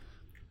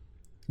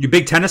 You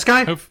big tennis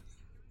guy?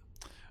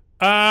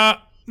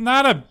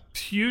 Not a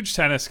huge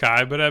tennis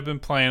guy, but I've been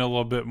playing a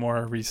little bit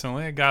more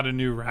recently. I got a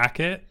new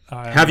racket.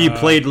 Have you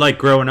played like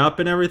growing up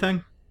and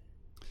everything?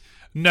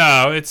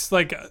 No, it's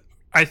like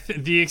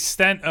the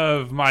extent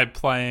of my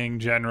playing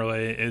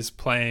generally is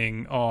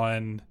playing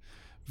on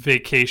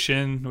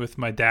vacation with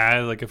my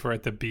dad. Like if we're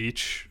at the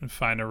beach and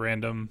find a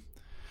random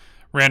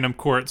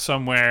court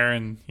somewhere,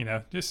 and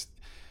just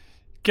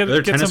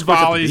get some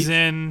volleys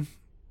in.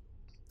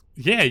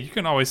 Yeah, you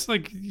can always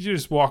you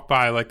just walk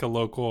by like a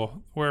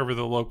local, wherever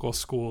the local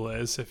school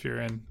is. If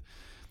you're in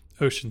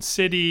Ocean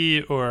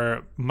City,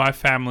 or my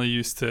family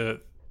used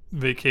to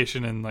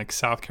vacation in like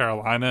South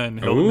Carolina and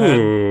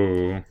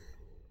Hilton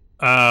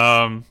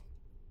Head.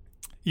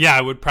 Yeah,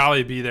 I would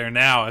probably be there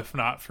now if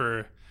not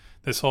for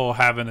this whole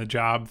having a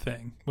job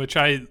thing, which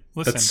I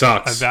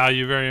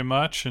value very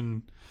much.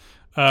 And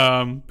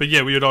but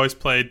yeah, we would always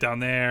play down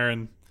there,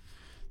 and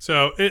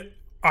so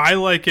I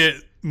like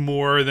it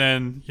more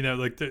than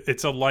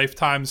it's a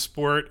lifetime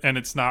sport, and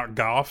it's not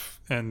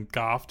golf, and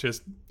golf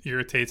just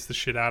irritates the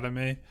shit out of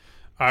me.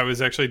 I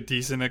was actually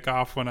decent at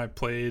golf when I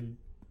played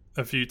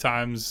a few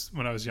times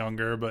when I was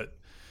younger, but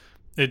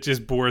it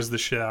just bores the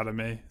shit out of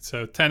me.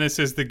 So tennis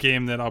is the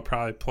game that I'll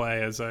probably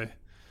play as I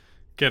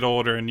get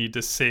older and need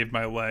to save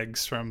my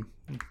legs from,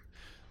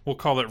 we'll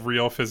call it,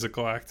 real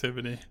physical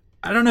activity.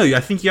 I don't know.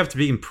 I think you have to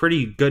be in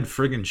pretty good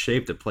friggin'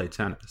 shape to play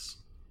tennis.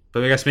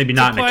 But I guess maybe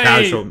not in a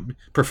casual,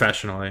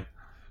 professionally.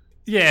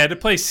 Yeah, to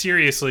play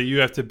seriously,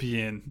 you have to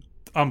be in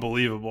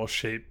unbelievable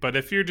shape. But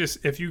if you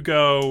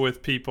go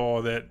with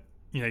people that,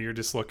 you're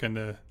just looking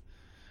to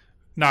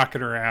knock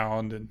it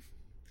around and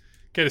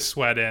get a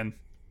sweat in,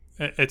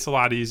 it's a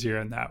lot easier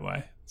in that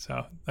way.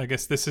 So I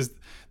guess this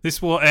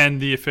will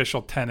end the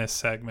official tennis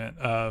segment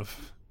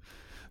of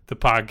the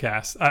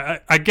podcast.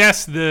 I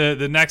guess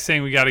the next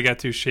thing we got to get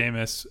to,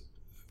 Seamus,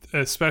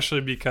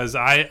 especially because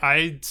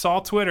I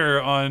saw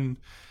Twitter on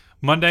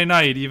Monday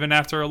night, even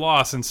after a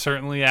loss, and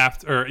certainly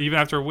even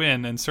after a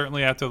win, and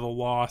certainly after the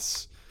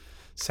loss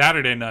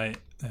Saturday night,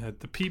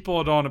 the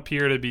people don't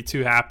appear to be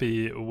too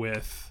happy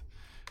with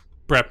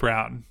Brett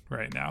Brown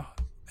right now.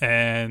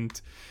 And,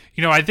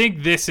 I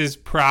think this is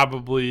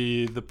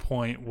probably the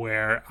point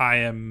where I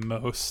am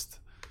most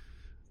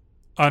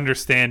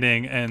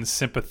understanding and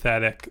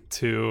sympathetic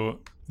to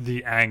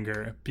the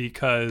anger,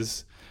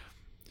 because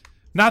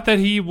not that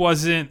he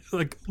wasn't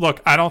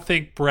look, I don't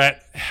think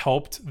Brett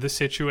helped the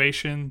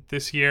situation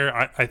this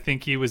year. I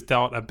think he was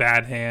dealt a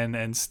bad hand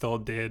and still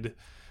did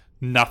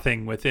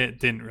nothing with it.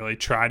 Didn't really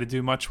try to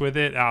do much with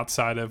it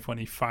outside of when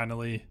he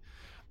finally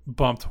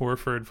bumped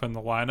Horford from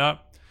the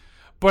lineup.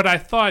 But I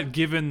thought,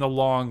 given the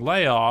long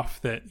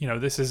layoff, that,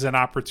 this is an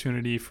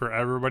opportunity for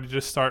everybody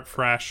to start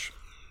fresh.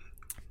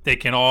 They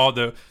can all,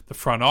 the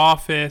front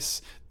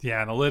office, the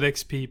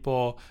analytics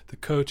people, the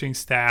coaching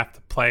staff,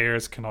 the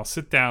players can all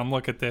sit down,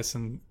 look at this,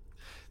 and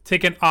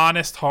take an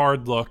honest,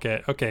 hard look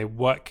at, okay,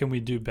 what can we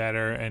do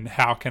better, and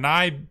how can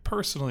I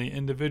personally,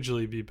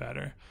 individually be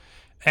better?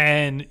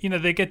 And,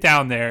 they get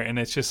down there and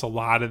it's just a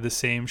lot of the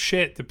same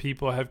shit that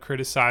people have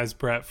criticized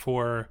Brett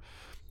for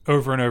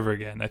over and over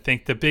again. I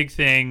think the big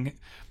thing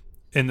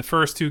in the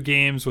first 2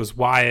 games was,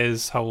 why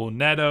is Raul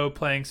Neto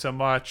playing so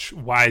much?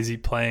 Why is he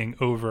playing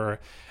over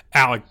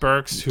Alec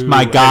Burks, who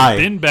has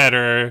been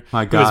better, who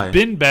has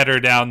been better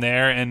down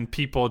there, and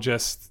people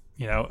just,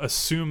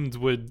 assumed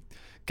would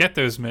get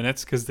those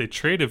minutes because they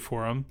traded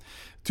for him.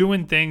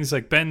 Doing things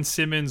like Ben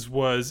Simmons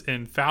was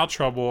in foul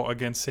trouble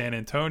against San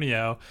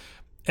Antonio,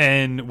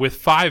 and with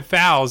 5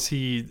 fouls,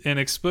 he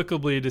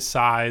inexplicably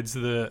decides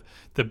the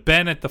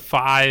Ben at the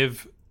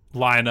 5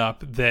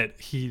 lineup that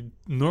he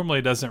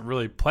normally doesn't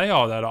really play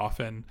all that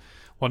often.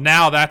 Well,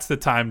 now that's the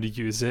time to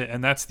use it,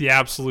 and that's the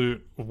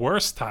absolute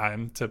worst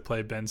time to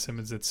play Ben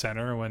Simmons at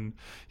center, when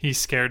he's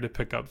scared to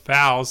pick up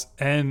fouls.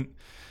 And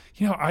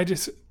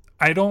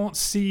I don't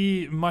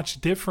see much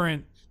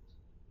different.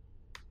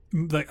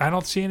 Like, I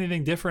don't see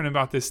anything different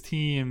about this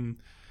team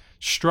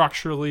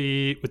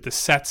structurally with the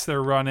sets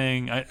they're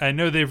running. I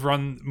know they've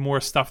run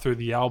more stuff through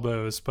the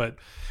elbows, but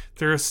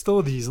there are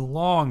still these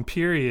long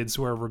periods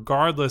where,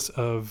 regardless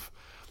of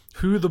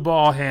who the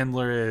ball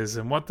handler is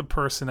and what the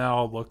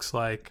personnel looks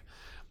like,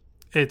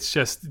 it's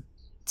just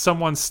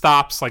someone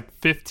stops like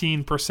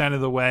 15%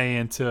 of the way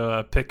into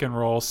a pick and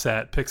roll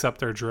set, picks up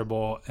their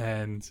dribble,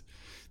 and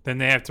then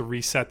they have to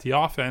reset the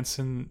offense,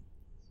 and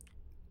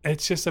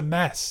it's just a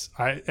mess.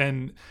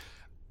 And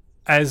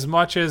as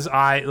much as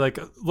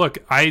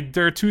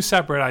there are 2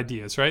 separate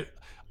ideas, right?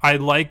 I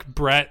like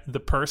Brett the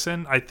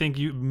person. I think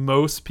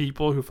most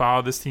people who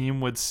follow this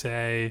team would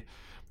say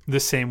the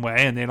same way,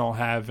 and they don't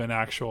have an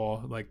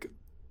actual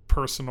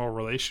personal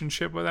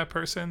relationship with that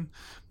person.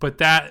 But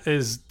that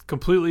is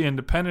completely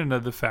independent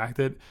of the fact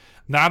that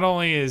not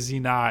only is he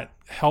not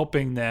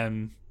helping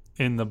them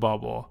in the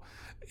bubble,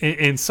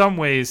 in some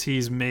ways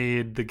he's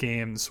made the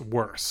games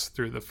worse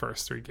through the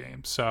first 3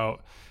 games. So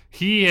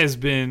he's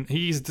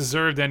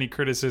deserved any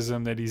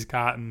criticism that he's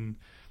gotten,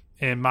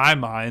 in my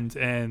mind.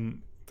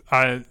 And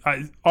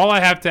all I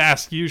have to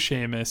ask you,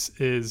 Seamus,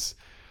 is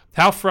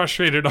how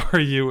frustrated are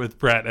you with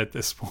Brett at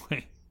this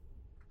point?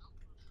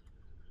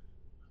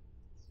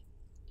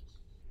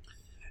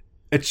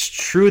 It's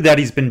true that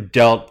he's been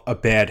dealt a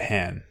bad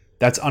hand.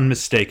 That's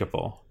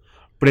unmistakable.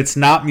 But it's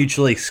not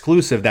mutually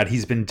exclusive that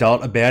he's been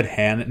dealt a bad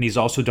hand, and he's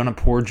also done a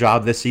poor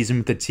job this season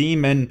with the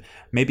team, and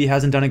maybe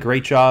hasn't done a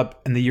great job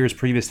in the years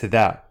previous to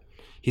that.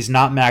 He's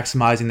not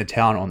maximizing the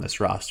talent on this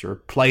roster.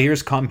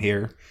 Players come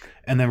here,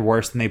 and they're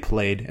worse than they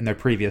played in their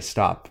previous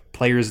stop.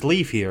 Players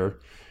leave here,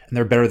 and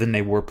they're better than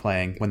they were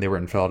playing when they were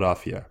in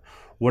Philadelphia.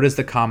 What is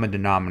the common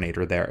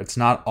denominator there? It's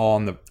not all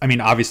in the... I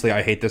mean, obviously,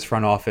 I hate this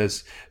front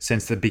office.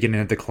 Since the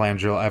beginning of the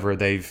Colangelo ever,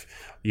 they've,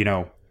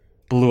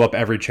 blew up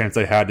every chance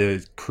they had to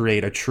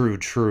create a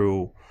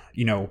true,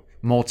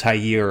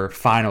 multi-year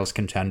finals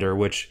contender,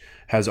 which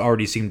has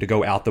already seemed to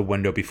go out the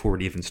window before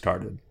it even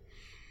started.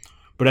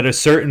 But at a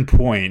certain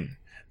point,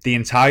 the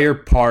entire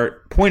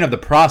point of the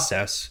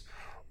process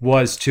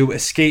was to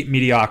escape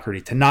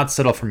mediocrity, to not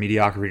settle for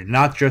mediocrity, to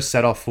not just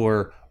settle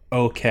for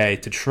okay,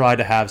 to try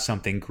to have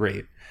something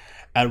great.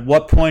 At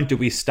what point do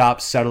we stop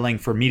settling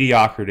for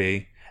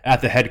mediocrity at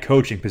the head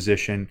coaching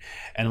position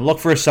and look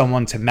for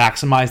someone to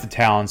maximize the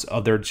talents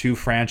of their 2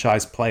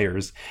 franchise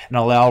players and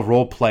allow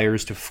role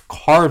players to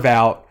carve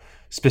out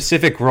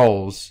specific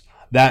roles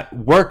that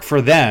work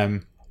for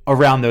them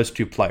around those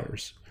 2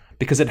 players?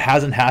 Because it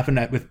hasn't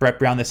happened with Brett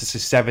Brown. This is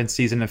his 7th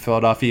season in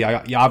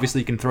Philadelphia. Obviously,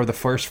 you can throw the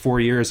first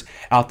 4 years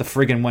out the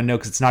friggin' window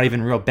because it's not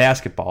even real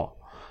basketball.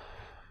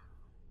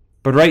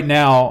 But right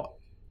now,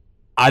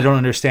 I don't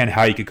understand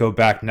how you could go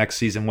back next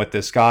season with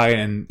this guy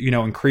and,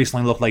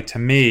 increasingly look like, to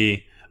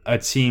me, a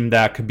team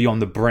that could be on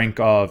the brink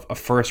of a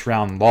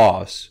first-round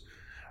loss.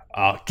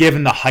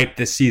 Given the hype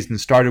this season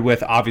started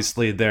with,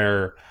 obviously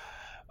they're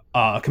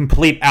a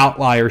complete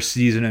outlier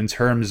season in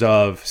terms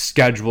of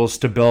schedule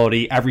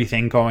stability,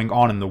 everything going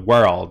on in the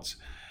world.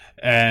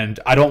 And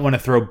I don't want to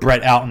throw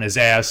Brett out on his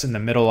ass in the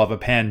middle of a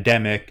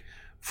pandemic.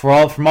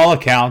 From all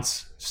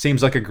accounts,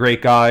 seems like a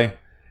great guy.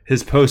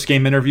 His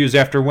post-game interviews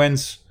after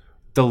wins,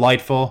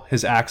 delightful.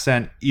 His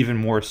accent, even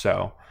more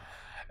so.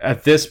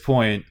 At this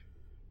point,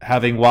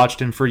 having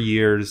watched him for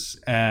years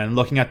and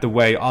looking at the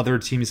way other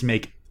teams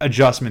make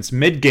adjustments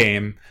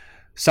mid-game,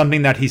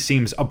 something that he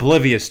seems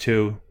oblivious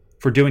to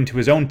for doing to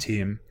his own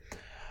team,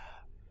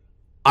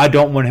 I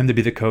don't want him to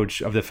be the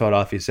coach of the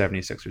Philadelphia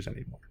 76ers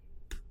anymore.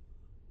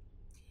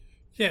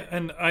 Yeah,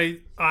 and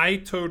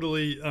I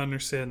totally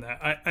understand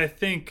that. I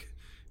think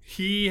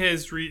he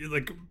has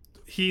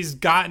he's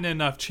gotten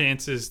enough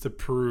chances to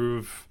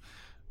prove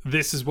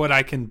this is what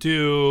I can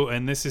do,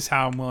 and this is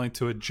how I'm willing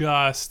to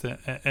adjust,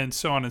 and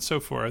so on and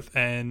so forth.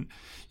 And,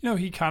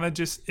 he kind of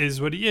just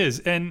is what he is.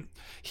 And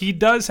he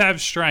does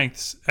have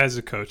strengths as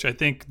a coach. I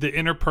think the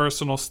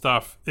interpersonal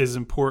stuff is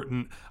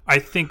important. I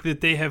think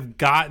that they have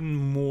gotten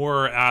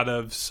more out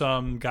of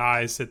some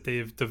guys that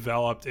they've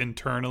developed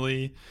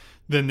internally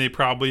than they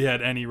probably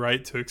had any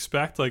right to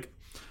expect.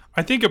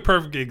 I think a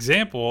perfect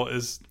example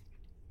is,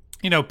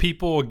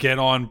 people get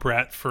on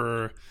Brett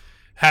for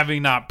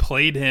having not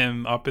played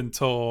him up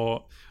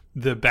until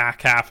the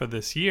back half of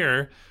this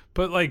year.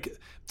 But like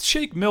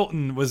Shake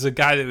Milton was a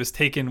guy that was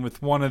taken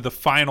with one of the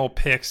final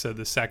picks of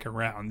the second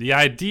round. The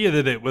idea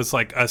that it was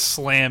like a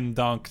slam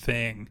dunk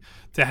thing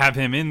to have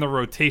him in the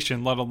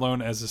rotation, let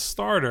alone as a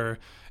starter,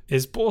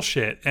 is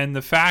bullshit. And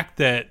the fact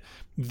that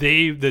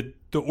the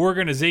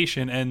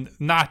organization, and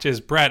not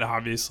just Brett,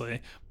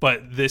 obviously,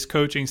 but this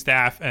coaching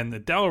staff and the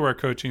Delaware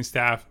coaching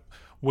staff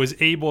was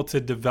able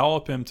to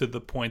develop him to the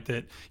point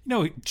that,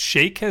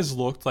 Shake has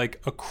looked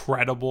like a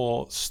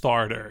credible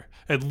starter,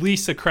 at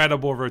least a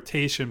credible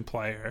rotation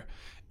player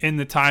in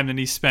the time that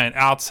he spent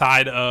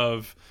outside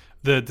of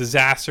the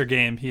disaster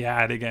game he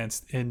had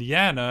against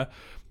Indiana.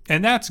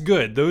 And that's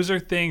good. Those are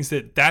things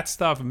that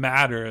stuff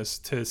matters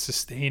to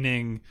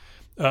sustaining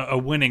a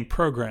winning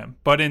program.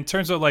 But in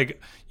terms of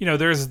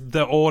there's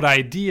the old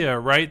idea,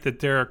 right, that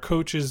there are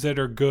coaches that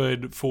are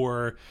good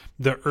for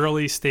the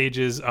early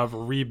stages of a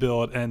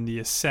rebuild and the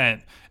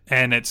ascent.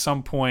 And at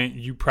some point,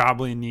 you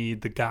probably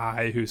need the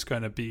guy who's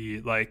going to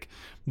be like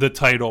the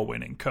title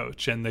winning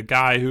coach and the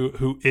guy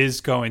who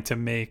is going to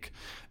make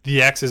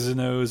the X's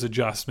and O's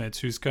adjustments,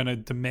 who's going to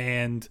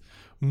demand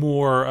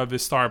more of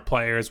his star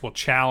players, will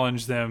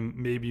challenge them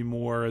maybe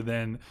more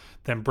than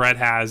Brett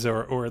has,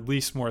 or at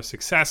least more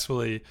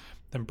successfully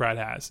than Brett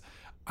has.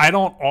 I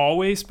don't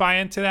always buy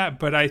into that,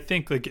 but I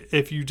think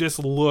if you just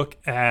look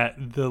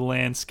at the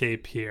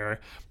landscape here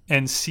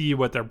and see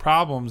what their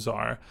problems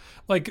are,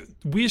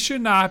 we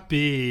should not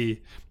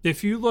be,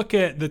 if you look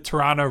at the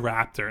Toronto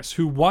Raptors,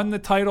 who won the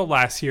title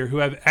last year, who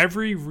have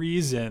every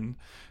reason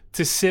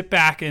to sit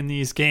back in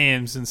these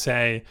games and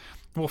say,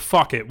 well,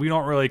 fuck it, we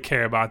don't really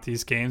care about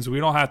these games. We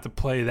don't have to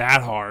play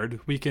that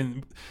hard. We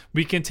can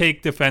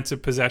take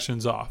defensive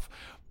possessions off.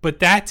 But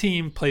that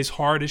team plays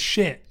hard as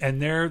shit,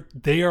 and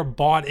they are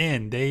bought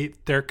in.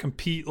 Their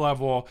compete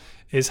level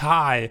is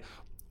high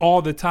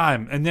all the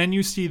time. And then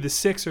you see the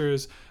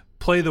Sixers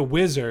play the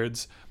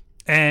Wizards,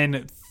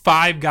 and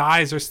 5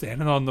 guys are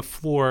standing on the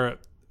floor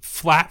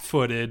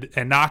flat-footed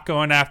and not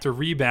going after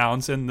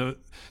rebounds, and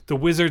the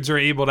Wizards are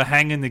able to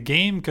hang in the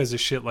game because of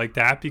shit like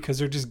that, because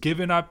they're just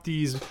giving up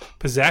these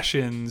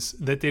possessions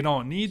that they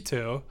don't need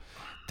to.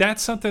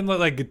 That's something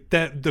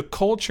that the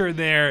culture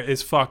there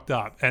is fucked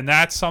up, and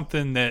that's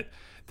something that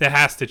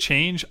has to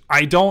change.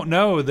 I don't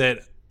know that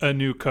a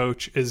new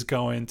coach is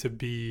going to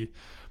be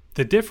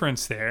the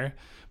difference there,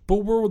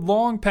 but we're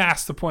long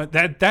past the point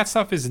that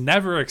stuff is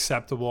never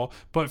acceptable.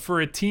 But for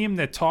a team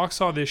that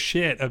talks all this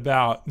shit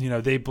about,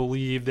 they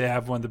believe they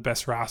have one of the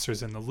best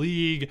rosters in the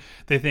league,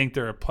 they think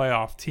they're a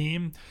playoff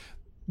team.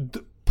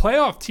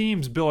 Playoff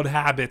teams build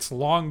habits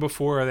long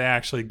before they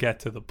actually get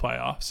to the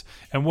playoffs.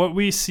 And what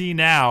we see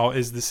now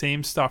is the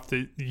same stuff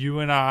that you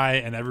and I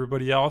and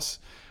everybody else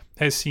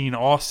has seen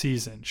all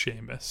season,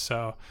 Seamus.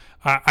 So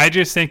I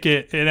just think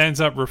it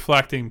ends up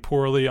reflecting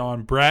poorly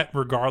on Brett,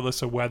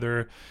 regardless of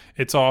whether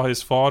it's all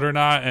his fault or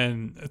not.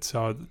 And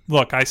so,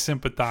 look, I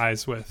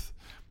sympathize with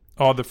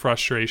all the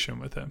frustration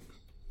with him.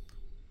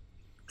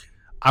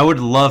 I would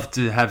love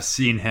to have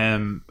seen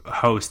him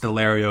host the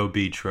Larry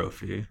O.B.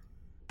 Trophy,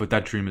 but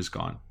that dream is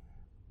gone.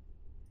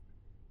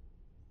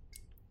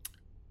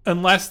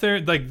 Unless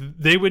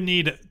they would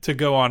need to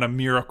go on a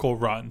miracle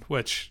run,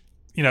 which,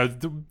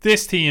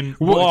 this team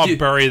will all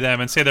bury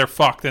them and say they're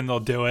fucked, and they'll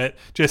do it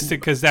just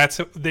because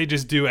they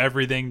just do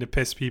everything to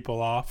piss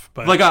people off.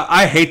 But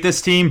I hate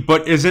this team,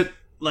 but is it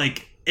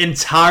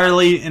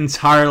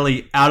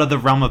entirely out of the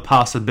realm of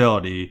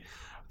possibility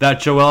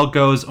that Joel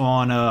goes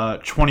on a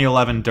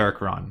 2011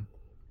 Dirk run?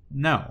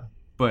 No.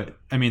 But,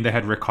 they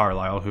had Rick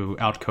Carlisle, who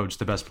outcoached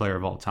the best player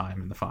of all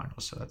time in the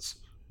finals. So that's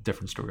a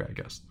different story, I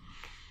guess.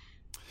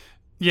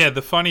 Yeah,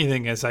 the funny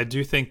thing is I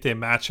do think they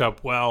match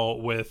up well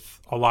with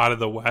a lot of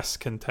the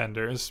West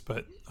contenders.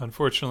 But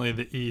unfortunately,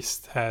 the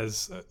East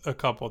has a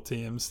couple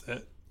teams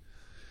that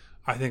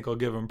I think will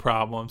give them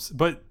problems.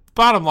 But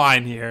bottom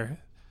line here,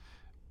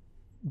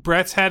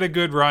 Brett's had a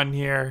good run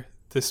here,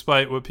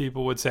 despite what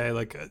people would say.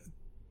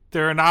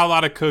 There are not a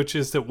lot of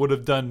coaches that would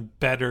have done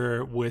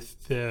better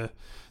with the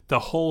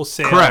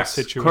wholesale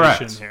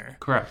situation here.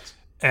 Correct.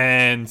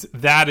 And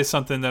that is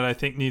something that I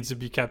think needs to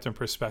be kept in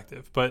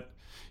perspective. But,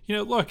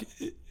 look,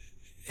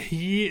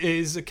 he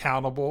is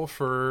accountable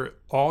for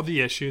all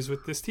the issues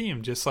with this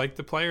team, just like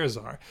the players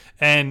are.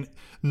 And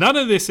none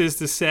of this is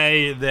to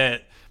say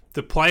that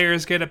the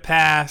players get a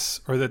pass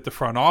or that the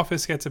front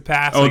office gets a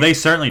pass. Oh, they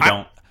certainly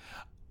don't.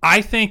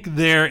 I think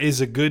there is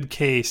a good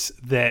case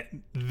that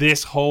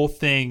this whole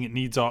thing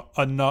needs a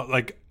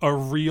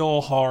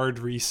real hard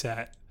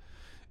reset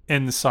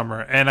in the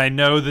summer. And I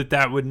know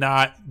that would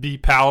not be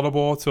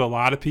palatable to a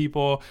lot of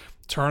people.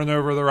 Turning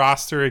over the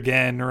roster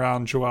again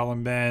around Joel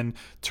and Ben,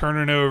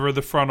 turning over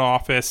the front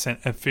office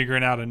and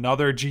figuring out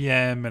another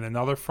GM and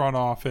another front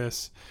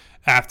office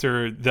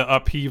after the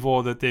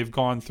upheaval that they've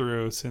gone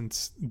through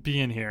since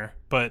being here.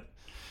 But,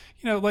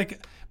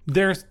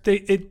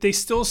 they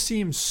still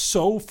seem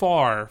so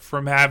far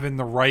from having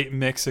the right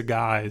mix of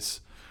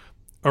guys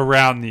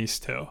around these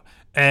two.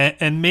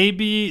 And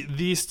maybe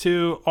these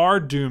two are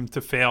doomed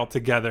to fail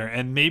together,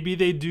 and maybe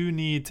they do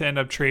need to end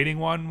up trading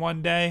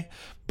one day.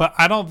 But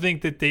I don't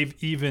think that they've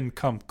even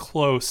come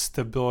close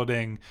to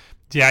building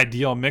the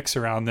ideal mix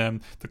around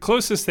them. The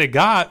closest they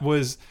got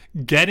was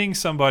getting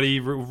somebody,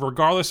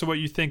 regardless of what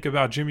you think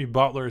about Jimmy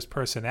Butler's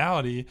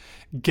personality,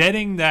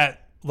 getting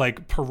that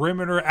like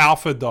perimeter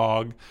alpha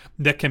dog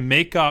that can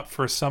make up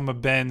for some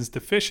of Ben's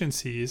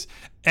deficiencies,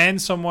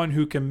 and someone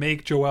who can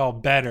make Joel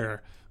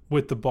better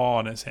with the ball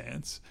in his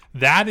hands.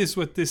 That is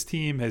what this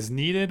team has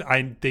needed.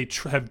 They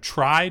have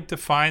tried to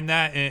find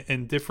that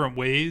in different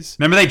ways.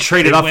 Remember they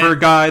traded up for a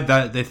guy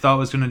that they thought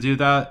was going to do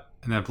that,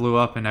 and that blew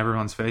up in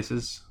everyone's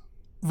faces?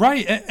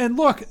 Right. And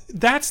look,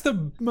 that's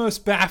the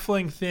most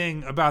baffling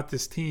thing about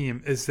this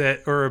team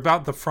or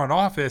about the front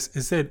office,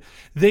 is that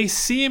they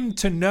seem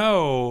to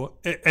know,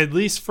 at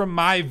least from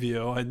my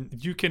view,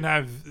 and you can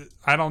have,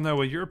 I don't know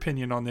what your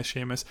opinion on this,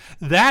 Seamus,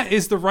 that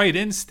is the right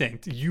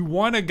instinct. You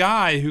want a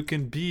guy who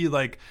can be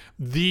like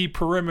the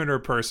perimeter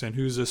person,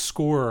 who's a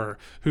scorer,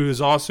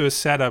 who's also a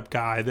setup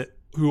guy,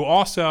 who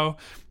also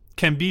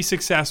can be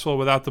successful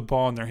without the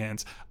ball in their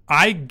hands.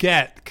 I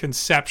get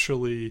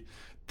conceptually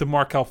the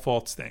Markelle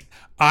Fultz thing.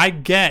 I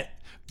get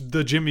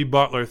the Jimmy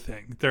Butler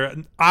thing.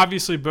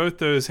 Obviously both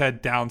those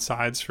had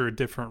downsides for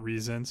different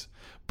reasons.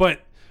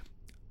 But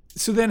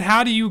so then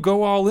how do you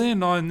go all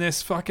in on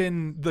this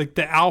fucking like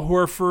the Al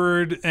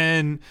Horford,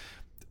 and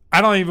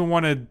I don't even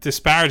want to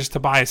disparage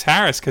Tobias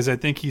Harris because I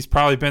think he's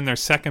probably been their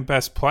second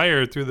best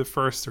player through the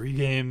first 3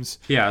 games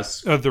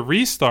of the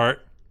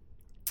restart.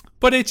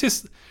 But it's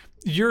just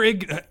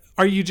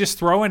are you just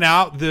throwing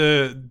out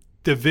the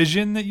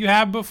division that you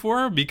had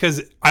before?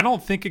 Because I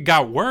don't think it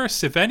got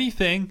worse. If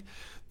anything,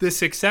 the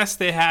success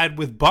they had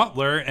with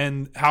Butler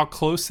and how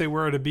close they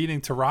were to beating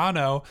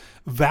Toronto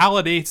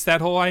validates that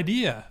whole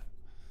idea.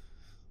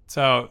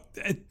 So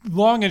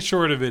long and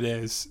short of it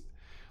is,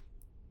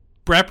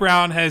 Brett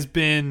Brown has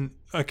been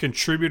a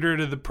contributor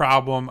to the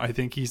problem. I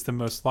think he's the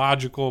most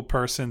logical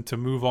person to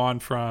move on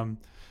from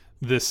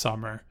this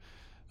summer,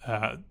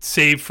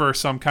 save for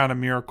some kind of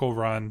miracle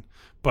run.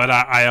 But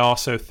I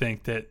also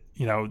think that,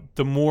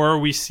 the more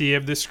we see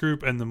of this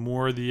group and the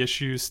more the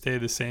issues stay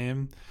the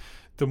same,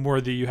 the more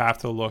that you have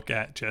to look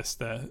at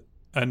just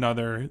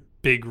another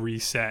big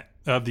reset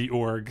of the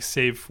org,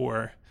 save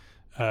for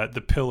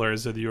the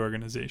pillars of the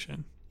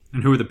organization.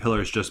 And who are the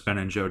pillars? Just Ben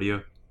and Joe to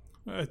you?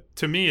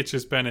 To me, it's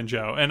just Ben and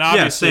Joe. And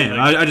obviously, same.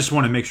 I just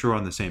want to make sure we're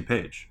on the same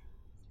page.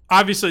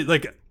 Obviously,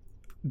 like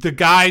the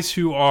guys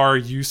who are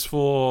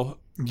useful,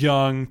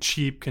 young,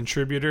 cheap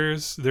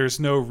contributors, there's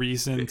no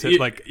reason to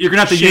you're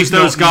gonna have to use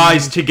those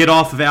guys to get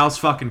off of Al's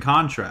fucking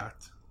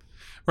contract,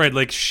 right?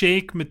 Like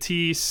Shake,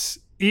 Matisse,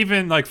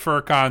 even like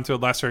Furkan to a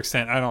lesser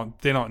extent.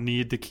 They don't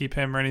need to keep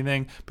him or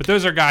anything, but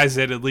those are guys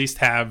that at least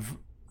have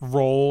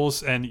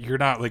roles, and you're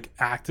not like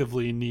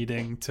actively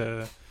needing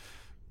to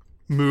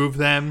move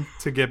them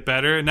to get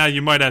better. Now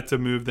you might have to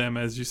move them,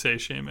 as you say,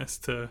 Seamus,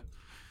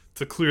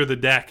 to clear the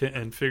deck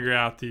and figure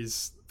out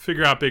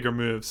bigger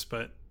moves,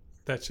 but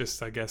that's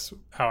just, I guess,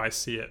 how I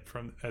see it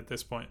from at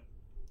this point.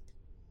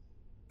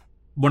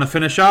 Want to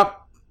finish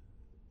up?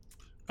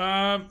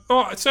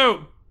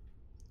 So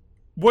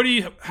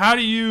how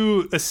do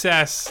you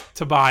assess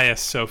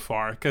Tobias so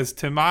far? Because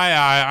to my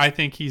eye, I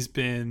think he's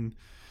been,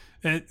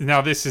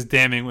 now this is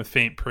damning with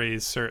faint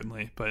praise,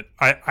 certainly, but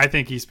I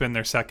think he's been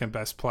their second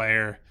best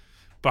player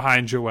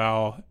behind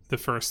Joel the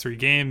first 3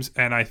 games.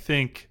 And I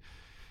think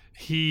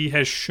he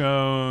has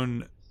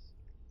shown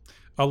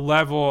a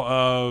level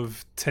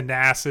of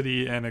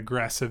tenacity and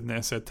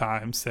aggressiveness at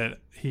times that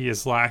he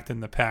has lacked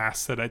in the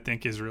past that I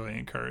think is really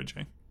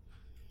encouraging.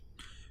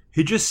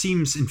 He just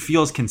seems and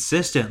feels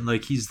consistent.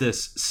 Like he's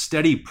this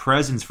steady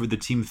presence for the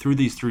team through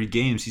these 3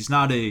 games. He's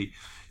not a,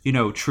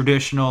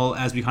 traditional,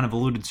 as we kind of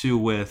alluded to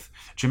with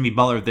Jimmy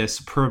Butler, this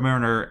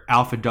perimeter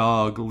alpha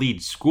dog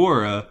lead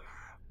scorer,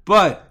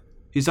 but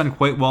he's done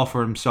quite well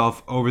for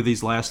himself over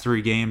these last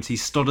 3 games. He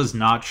still does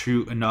not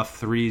shoot enough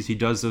threes. He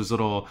does those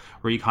little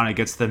where he kind of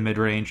gets the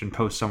mid-range and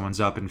posts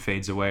someone's up and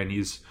fades away, and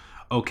he's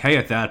okay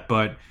at that.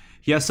 But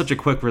he has such a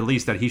quick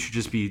release that he should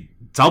just be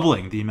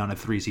doubling the amount of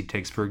threes he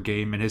takes per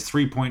game. And his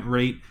 3-point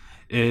rate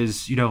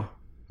is,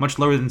 much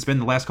lower than it's been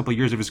the last couple of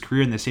years of his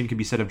career, and the same can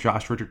be said of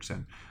Josh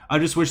Richardson. I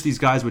just wish these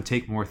guys would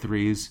take more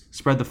threes,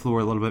 spread the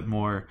floor a little bit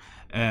more,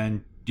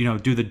 and,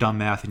 do the dumb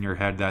math in your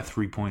head that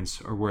 3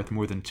 points are worth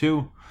more than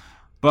 2.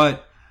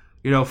 But,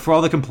 for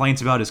all the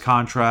complaints about his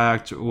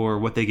contract or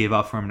what they gave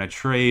up for him in a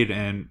trade,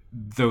 and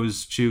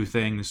those 2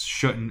 things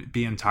shouldn't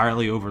be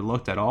entirely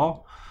overlooked at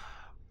all,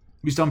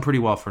 he's done pretty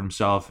well for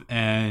himself.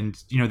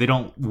 And, they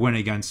don't win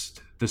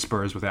against the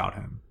Spurs without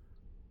him.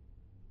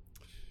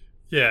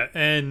 Yeah,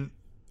 and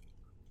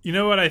you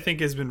know what I think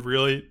has been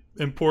really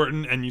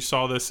important, and you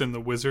saw this in the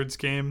Wizards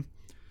game?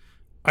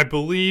 I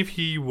believe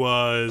he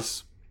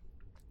was,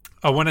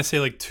 I want to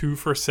say like 2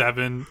 for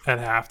 7 at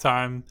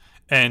halftime,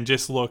 and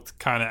just looked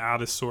kind of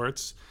out of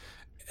sorts.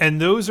 And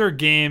those are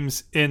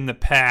games in the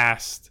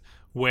past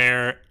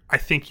where I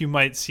think you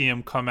might see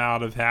him come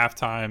out of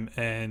halftime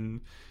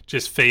and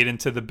just fade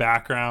into the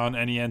background,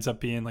 and he ends up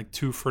being like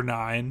 2 for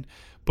 9.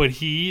 But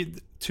he,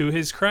 to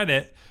his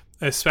credit,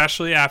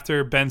 especially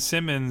after Ben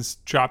Simmons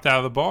dropped out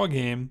of the ball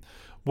game,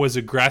 was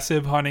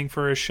aggressive hunting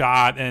for a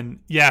shot. And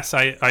yes,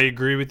 I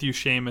agree with you,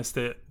 Seamus,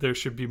 that there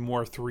should be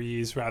more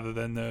threes rather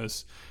than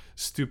those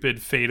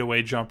stupid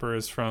fadeaway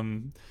jumpers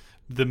from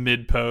the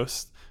mid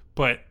post.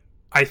 But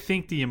I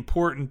think the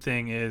important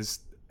thing is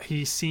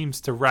he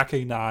seems to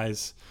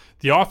recognize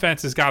the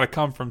offense has got to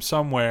come from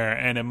somewhere,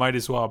 and it might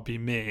as well be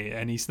me.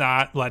 And he's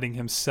not letting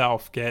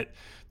himself get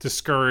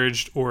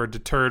discouraged or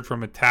deterred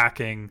from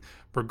attacking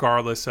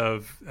regardless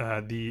of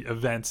the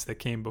events that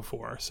came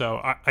before. So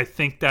I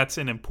think that's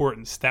an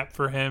important step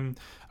for him.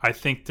 I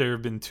think there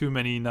have been too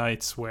many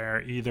nights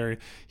where either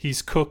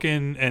he's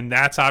cooking, and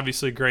that's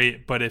obviously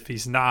great, but if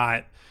he's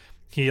not,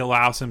 he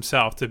allows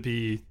himself to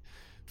be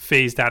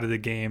phased out of the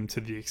game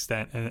to the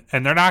extent,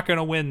 and they're not going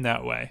to win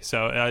that way.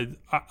 So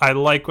I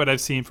like what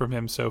I've seen from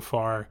him so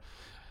far.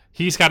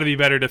 He's got to be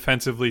better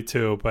defensively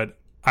too, but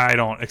I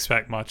don't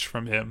expect much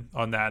from him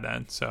on that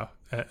end. So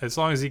as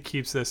long as he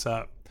keeps this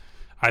up,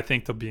 I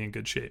think they'll be in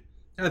good shape.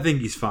 I think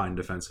he's fine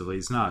defensively.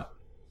 He's not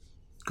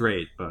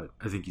great, but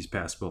I think he's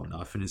passable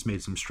enough and has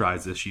made some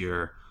strides this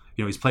year.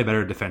 You know, he's played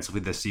better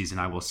defensively this season,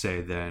 I will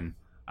say, than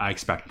I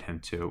expected him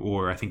to,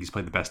 or I think he's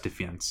played the best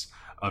defense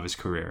of his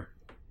career.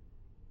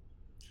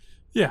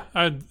 Yeah,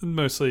 I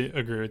mostly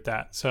agree with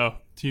that. So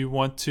do you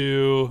want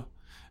to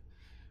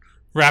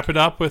wrap it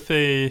up with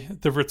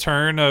the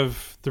return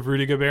of the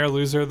Rudy Gobert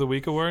Loser of the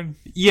Week award?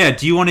 Yeah,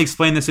 do you want to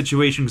explain the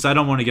situation? Because I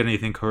don't want to get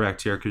anything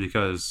correct here,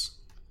 because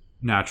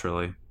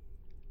naturally.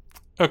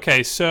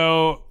 Okay,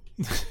 so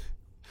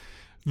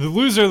the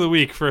Loser of the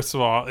Week, first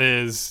of all,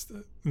 is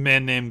a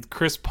man named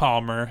Chris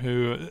Palmer,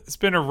 who has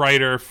been a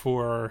writer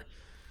for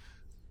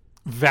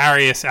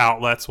various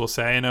outlets, we'll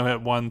say. I know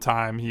at one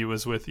time he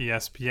was with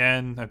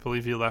ESPN. I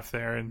believe he left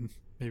there in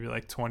maybe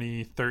like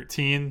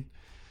 2013.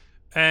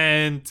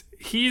 And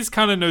he's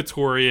kind of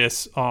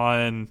notorious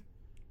on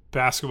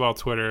basketball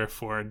Twitter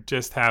for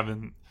just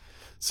having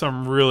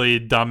some really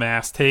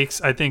dumbass takes.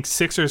 I think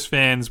Sixers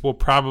fans will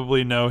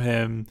probably know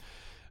him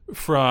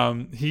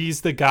from,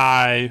 he's the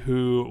guy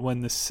who,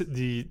 when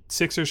the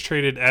Sixers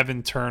traded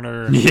Evan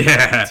Turner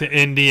to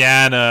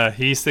Indiana,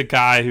 he's the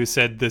guy who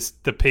said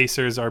the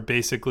Pacers are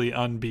basically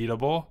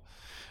unbeatable.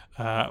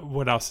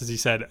 What else has he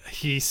said?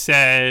 He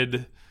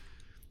said,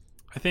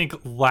 I think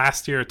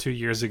last year or 2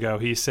 years ago,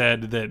 he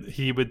said that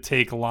he would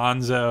take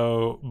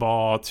Lonzo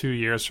Ball 2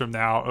 years from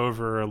now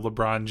over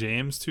LeBron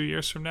James 2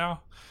 years from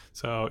now.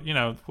 So, you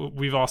know,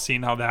 we've all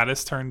seen how that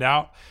has turned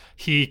out.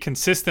 He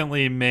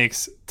consistently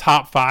makes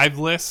top 5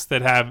 lists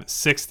that have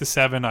 6 to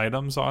 7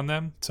 items on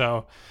them.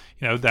 So,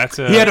 you know,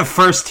 he had a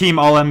first team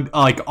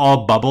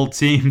all bubble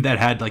team that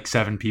had like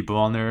 7 people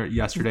on there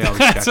yesterday. I was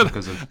checking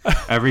because of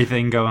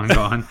everything going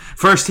on.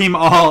 First team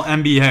all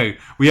NBA.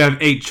 We have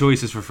 8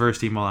 choices for first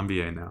team all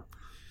NBA now.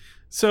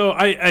 So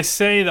I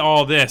say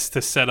all this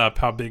to set up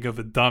how big of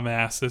a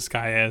dumbass this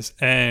guy is,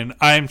 and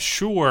I'm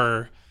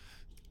sure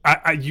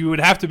you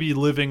would have to be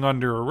living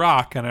under a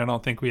rock, and I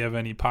don't think we have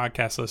any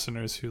podcast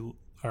listeners who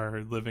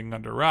are living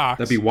under rocks.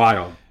 That'd be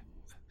wild.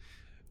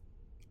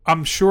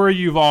 I'm sure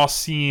you've all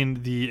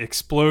seen the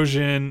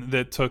explosion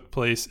that took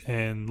place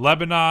in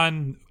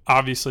Lebanon.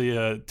 Obviously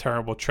a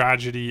terrible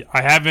tragedy.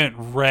 I haven't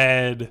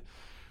read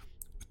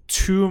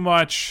too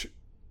much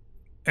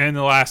in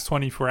the last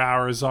 24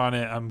 hours on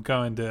it. I'm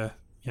going to,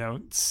 you know,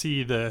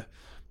 see the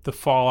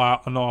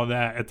fallout and all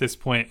that at this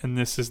point, and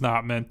this is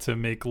not meant to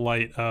make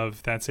light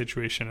of that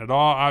situation at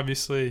all.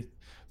 Obviously,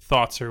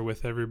 thoughts are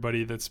with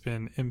everybody that's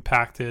been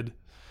impacted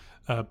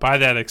by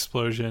that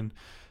explosion.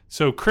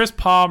 So Chris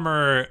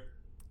Palmer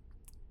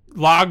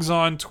logs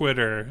on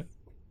Twitter,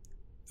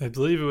 I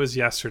believe it was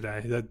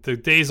yesterday. The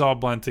days all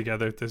blend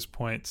together at this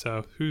point,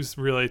 so who's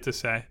really to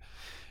say?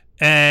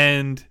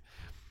 And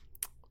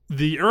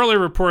the early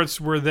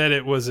reports were that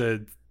it was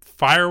a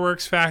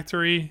fireworks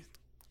factory,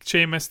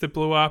 Seamus, that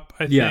blew up,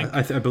 I think. Yeah,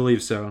 I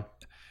believe so.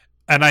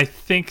 And I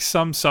think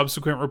some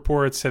subsequent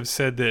reports have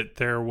said that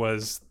there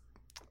was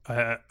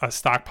a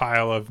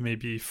stockpile of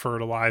maybe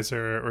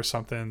fertilizer or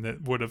something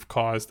that would have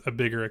caused a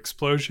bigger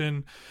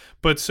explosion.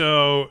 But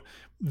so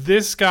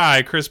this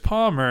guy, Chris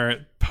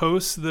Palmer,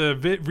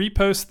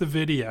 reposts the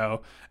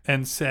video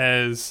and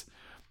says,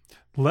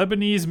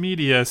 Lebanese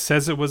media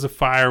says it was a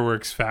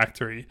fireworks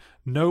factory.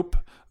 Nope,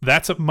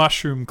 that's a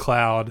mushroom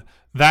cloud.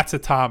 That's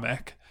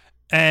atomic.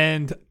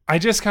 And I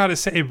just gotta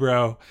say,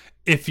 bro,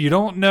 if you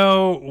don't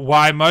know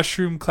why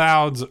mushroom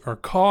clouds are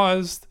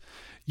caused,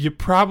 you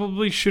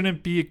probably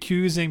shouldn't be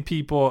accusing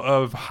people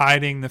of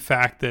hiding the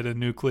fact that a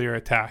nuclear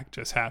attack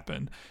just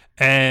happened.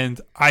 And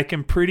I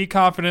can pretty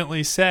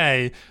confidently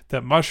say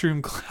that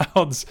mushroom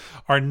clouds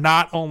are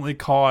not only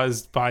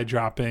caused by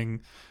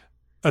dropping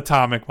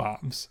atomic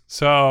bombs.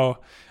 So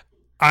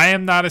I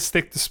am not a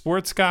stick to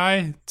sports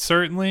guy,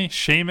 certainly.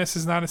 Seamus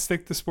is not a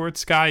stick to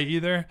sports guy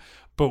either.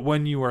 But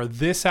when you are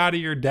this out of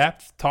your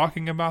depth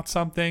talking about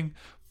something,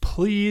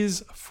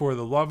 please, for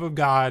the love of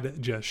God,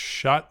 just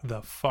shut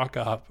the fuck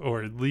up,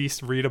 or at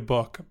least read a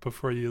book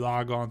before you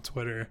log on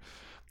Twitter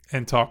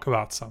and talk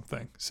about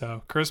something.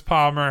 So Chris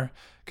Palmer,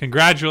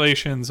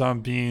 congratulations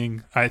on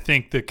being, I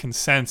think, the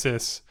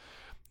consensus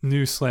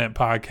New Slant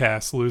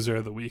Podcast loser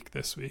of the week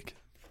this week.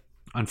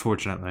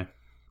 Unfortunately.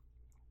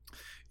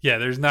 Yeah,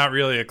 there's not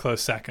really a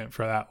close second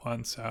for that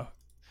one. So,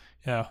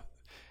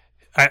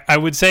 I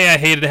would say I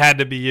hated it had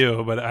to be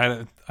you, but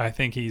I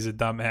think he's a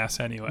dumbass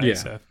anyway. Yeah.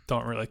 So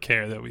don't really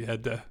care that we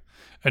had to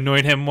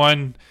anoint him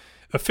one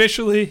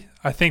officially.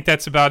 I think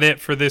that's about it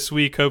for this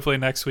week. Hopefully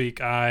next week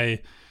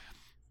I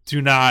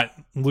do not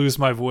lose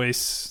my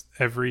voice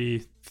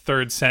every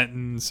third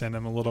sentence and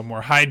I'm a little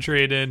more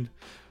hydrated.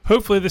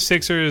 Hopefully the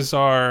Sixers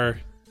are,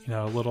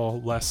 a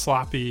little less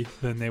sloppy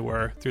than they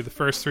were through the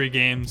first 3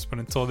 games. But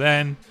until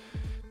then,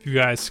 if you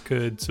guys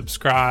could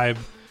subscribe,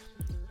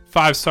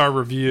 5-star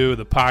review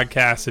the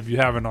podcast if you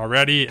haven't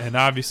already, and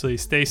obviously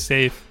stay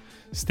safe,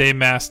 stay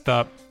masked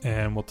up,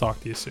 and we'll talk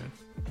to you soon.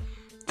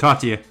 Talk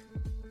to you.